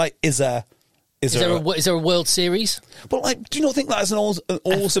 Like, is there a World Series? But like, do you not think that is an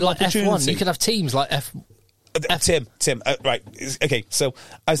awesome like opportunity? F1, you could have teams like Tim, right, okay, so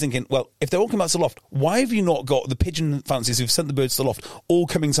I was thinking, well, if they're all coming out to the loft, why have you not got the pigeon fanciers who've sent the birds to the loft all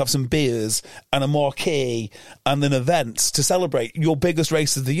coming to have some beers and a marquee and an event to celebrate your biggest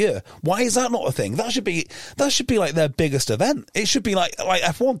race of the year? Why is that not a thing? That should be like their biggest event. It should be like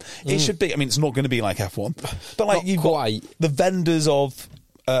F1. It should be, I mean, it's not going to be like F1, but like you've got the vendors of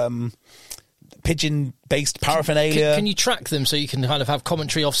pigeon-based paraphernalia. Can you track them so you can kind of have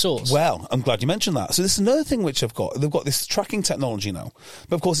commentary of sorts? Well, I'm glad you mentioned that. So this is another thing which I've got. They've got this tracking technology now.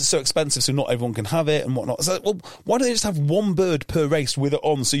 But of course it's so expensive, so not everyone can have it and whatnot. So, well, why don't they just have one bird per race with it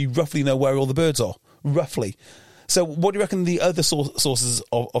on so you roughly know where all the birds are? Roughly. So what do you reckon the other sources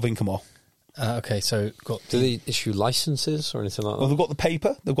of income are? Okay, so do they issue licenses or anything like that? Well, they've got the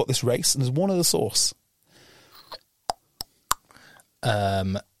paper, they've got this race, and there's one other source.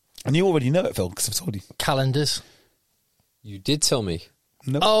 And you already know it, Phil, because I've told you. Calendars. You did tell me.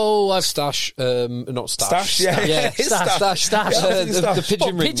 No. Oh, I've... Stash, not stash. Stash, yeah. Yeah, stash. Yeah, The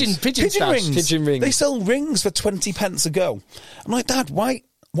pigeon rings. Pigeon stash. rings. Pigeon rings. They sell rings for 20 pence a go. I'm like, Dad, why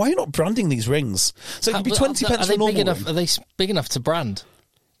are you not branding these rings? So it could be 20 pence for a normal ring. Are they big enough to brand?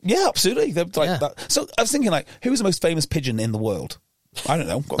 Yeah, absolutely. They're like that. So I was thinking, like, who's the most famous pigeon in the world? I don't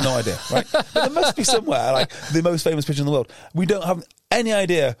know. Got no idea, right? But there must be somewhere, like, the most famous pigeon in the world. We don't have any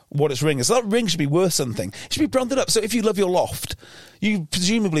idea what its ring is. So that ring should be worth something. It should be branded up. So if you love your loft, you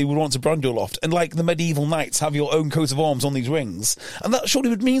presumably would want to brand your loft. And like the medieval knights have your own coat of arms on these rings. And that surely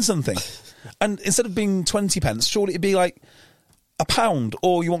would mean something. And instead of being 20 pence, surely it'd be like £1,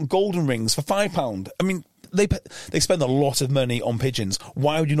 or you want golden rings for £5. I mean, they spend a lot of money on pigeons.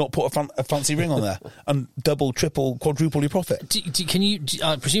 Why would you not put a fancy ring on there and double, triple, quadruple your profit? Can you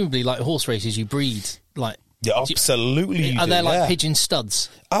presumably, like horse races, you breed like? Yeah, absolutely. Are there like pigeon studs?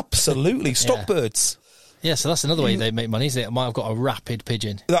 Absolutely, stock birds. Yeah, so that's another way they make money, isn't it? I might have got a rapid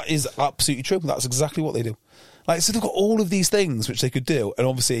pigeon. That is absolutely true. That's exactly what they do. Like, so they've got all of these things which they could do, and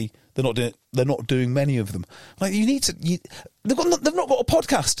obviously they're not doing many of them. Like, they've not got a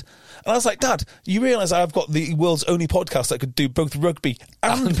podcast. And I was like, Dad, you realise I've got the world's only podcast that could do both rugby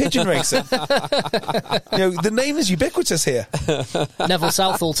and pigeon racing. The name is ubiquitous here. Neville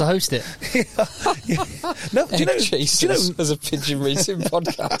Southall to host it. Yeah. No, do you know as a pigeon racing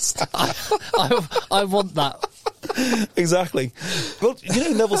podcast? I want that. Exactly. Well,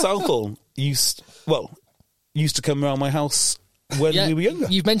 Neville Southall used to come around my house when we were younger.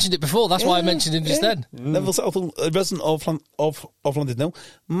 You've mentioned it before. That's why I mentioned him just then. Neville Southall, a resident of London, no,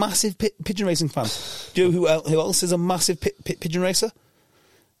 massive pigeon racing fan. Do you know who else is a massive pigeon racer?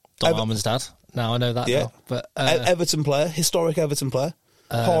 Don Harmon's dad. Now I know that. Yeah, now. But Everton player, historic Everton player,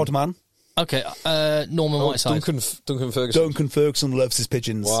 hard man. Okay, Norman Whiteside. Duncan Ferguson. Duncan Ferguson loves his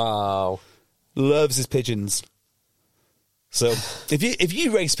pigeons. Wow, loves his pigeons. So if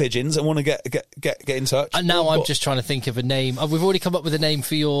you race pigeons and want to get in touch, and now I'm just trying to think of a name. We've already come up with a name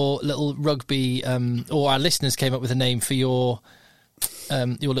for your little rugby, or our listeners came up with a name for your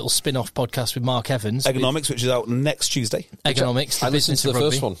little spin-off podcast with Mark Evans, Economics, which is out next Tuesday. Economics, I listened to the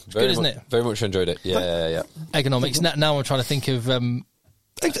first one. It's good, isn't it? Very much enjoyed it. Yeah. Economics. Now I'm trying to think of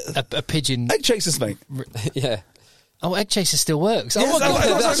a pigeon. Egg chasers, mate. Yeah. Oh, Egg Chaser still works. Yes,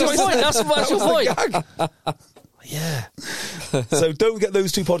 that's your point. That's your point. Yeah. So don't get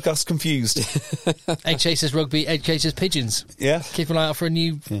those two podcasts confused. Egg Chasers Rugby, Egg Chasers Pigeons. Yeah. Keep an eye out for a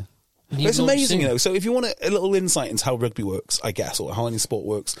new... Yeah. It's amazing, So if you want a little insight into how rugby works, I guess, or how any sport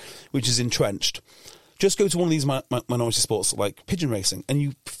works, which is entrenched, just go to one of these minority sports like pigeon racing, and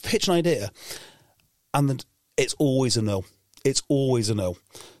you pitch an idea, and it's always a no. it's always a no.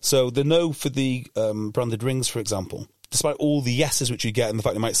 So the no for the branded rings, for example, despite all the yeses which you get and the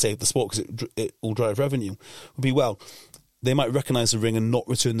fact they might save the sport because it will drive revenue, would be, well, they might recognise the ring and not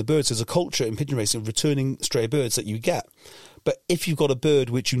return the birds. There's a culture in pigeon racing of returning stray birds that you get. But if you've got a bird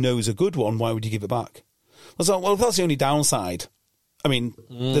which you know is a good one, why would you give it back? Well, that's the only downside. I mean,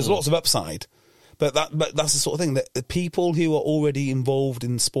 there's lots of upside. But that's the sort of thing that the people who are already involved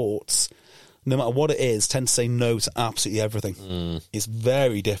in sports, no matter what it is, tend to say no to absolutely everything. It's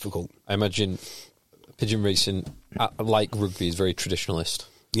very difficult. I imagine pigeon racing, like rugby, is very traditionalist.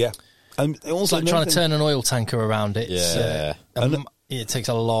 Yeah. And also it's like trying to turn an oil tanker around it. Yeah. It takes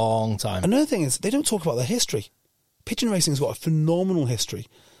a long time. Another thing is, they don't talk about their history. Pigeon racing has got a phenomenal history.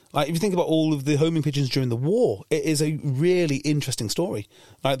 Like, if you think about all of the homing pigeons during the war, it is a really interesting story.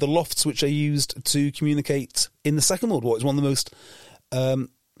 Like, the lofts which they used to communicate in the Second World War is one of the most... it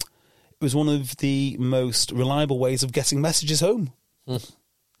was one of the most reliable ways of getting messages home.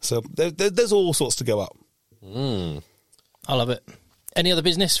 So there's all sorts to go up. I love it. Any other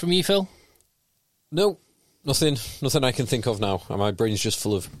business from you, Phil? No, nothing I can think of now. My brain's just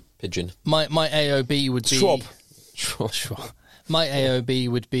full of pigeon. My AOB would be... Schwab. My AOB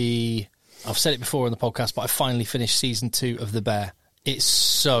would be... I've said it before on the podcast, but I finally finished season 2 of The Bear. It's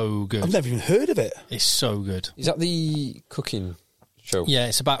so good. I've never even heard of it. It's so good. Is that the cooking show? Yeah,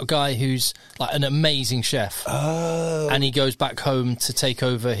 it's about a guy who's like an amazing chef. Oh. And he goes back home to take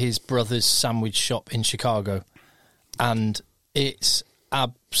over his brother's sandwich shop in Chicago. And it's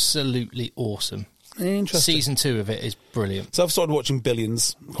absolutely awesome. Interesting. Season 2 of it is brilliant. So I've started watching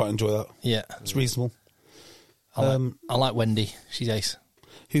Billions. Quite enjoy that. Yeah. It's reasonable. I like Wendy. She's ace.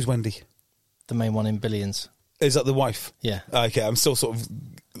 Who's Wendy? The main one in Billions. Is that the wife? Yeah. Okay, I'm still sort of...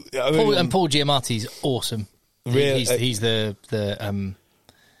 Paul Giamatti's awesome. Really? He's the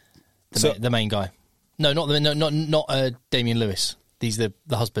main guy. No, not Damian Lewis. He's the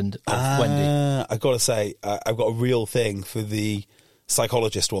husband of Wendy. I've got to say, I've got a real thing for the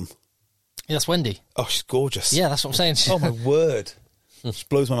psychologist one. Yeah, that's Wendy. Oh, she's gorgeous. Yeah, that's what I'm saying. Oh, my word. Just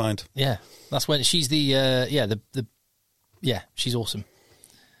blows my mind. Yeah, that's when she's the she's awesome.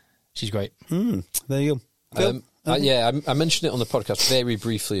 She's great. There you go. I mentioned it on the podcast very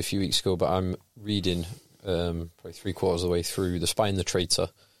briefly a few weeks ago, but I'm reading probably 3/4 of the way through The Spy and the Traitor,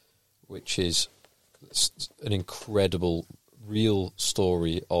 which is an incredible real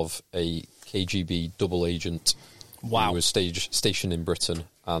story of a KGB double agent who was stationed in Britain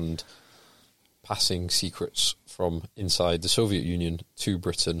and passing secrets from inside the Soviet Union to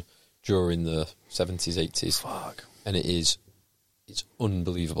Britain during the 70s, 80s. Fuck. And it's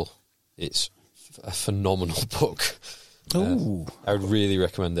unbelievable. It's a phenomenal book. Ooh. I would really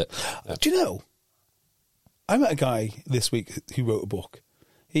recommend it. Do you know, I met a guy this week who wrote a book.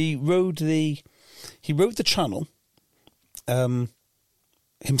 He wrote the channel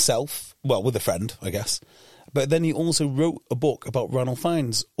himself, well, with a friend, I guess. But then he also wrote a book about Ranulph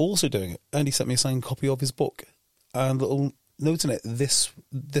Fiennes also doing it. And he sent me a signed copy of his book and a little note in it this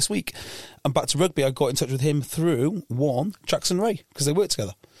week. And back to rugby, I got in touch with him through Jackson Ray, because they worked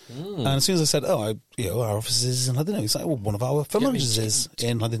together. And as soon as I said, our office is in London, he's like, well, one of our film managers is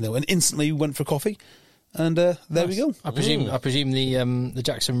in London. And instantly we went for coffee. And there we go. I presume the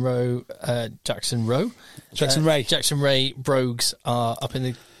Jackson Ray brogues are up in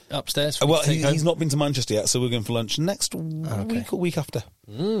the upstairs. Well, he's not been to Manchester yet, so we're going for lunch next week or week after.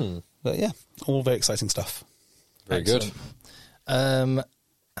 But yeah, all very exciting stuff. Very good. I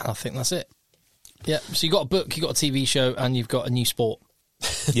think that's it. Yeah. So you got a book, you got a TV show, and you've got a new sport.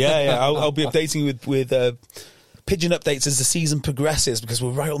 Yeah. I'll be updating you with pigeon updates as the season progresses, because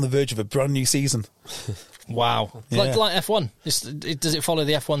we're right on the verge of a brand new season. Wow. Yeah. Like F1. Does it follow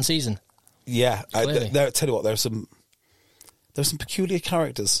the F1 season? Yeah. I tell you what, there are some peculiar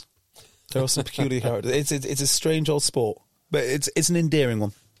characters. There are some peculiar characters. It's a strange old sport, but it's an endearing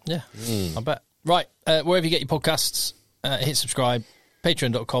one. Yeah, I bet. Right, wherever you get your podcasts, hit subscribe.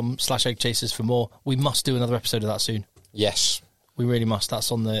 Patreon.com/eggchasers for more. We must do another episode of that soon. Yes. We really must.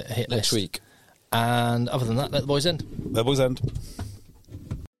 That's on the hit next list. week. And other than that, let the boys end. Let the boys end.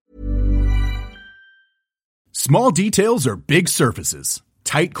 Small details are big surfaces.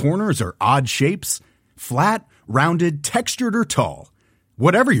 Tight corners are odd shapes. Flat, rounded, textured, or tall.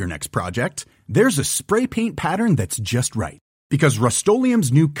 Whatever your next project, there's a spray paint pattern that's just right. Because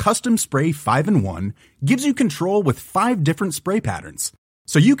Rust-Oleum's new Custom Spray 5-in-1 gives you control with 5 different spray patterns.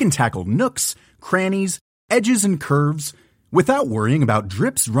 So you can tackle nooks, crannies, edges, and curves without worrying about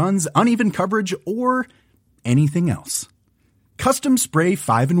drips, runs, uneven coverage, or anything else. Custom Spray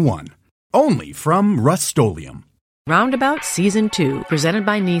 5-in-1. Only from Rust-Oleum. Roundabout Season 2, presented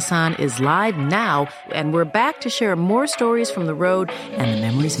by Nissan, is live now, and we're back to share more stories from the road and the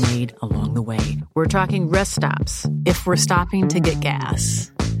memories made along the way. We're talking rest stops, if we're stopping to get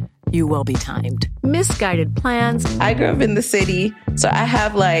gas. You will be timed. Misguided plans. I grew up in the city, so I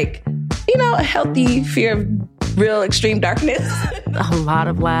have a healthy fear of real extreme darkness. A lot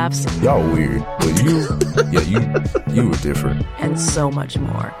of laughs. Y'all weird, but you were different. And so much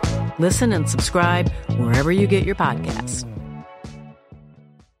more. Listen and subscribe wherever you get your podcasts.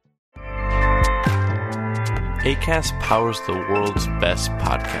 Acast powers the world's best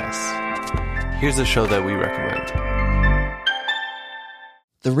podcasts. Here's a show that we recommend.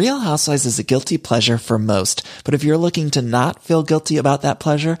 The Real Housewives is a guilty pleasure for most, but if you're looking to not feel guilty about that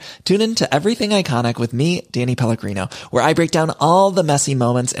pleasure, tune in to Everything Iconic with me, Danny Pellegrino, where I break down all the messy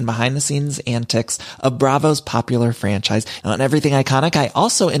moments and behind-the-scenes antics of Bravo's popular franchise. And on Everything Iconic, I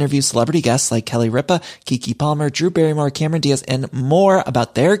also interview celebrity guests like Kelly Ripa, Keke Palmer, Drew Barrymore, Cameron Diaz, and more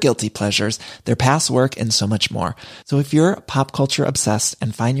about their guilty pleasures, their past work, and so much more. So if you're pop culture obsessed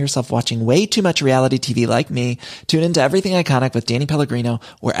and find yourself watching way too much reality TV like me, tune in to Everything Iconic with Danny Pellegrino,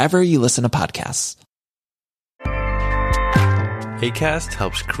 wherever you listen to podcasts. Acast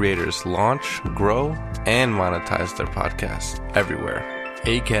helps creators launch, grow, and monetize their podcasts everywhere.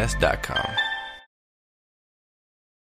 Acast.com.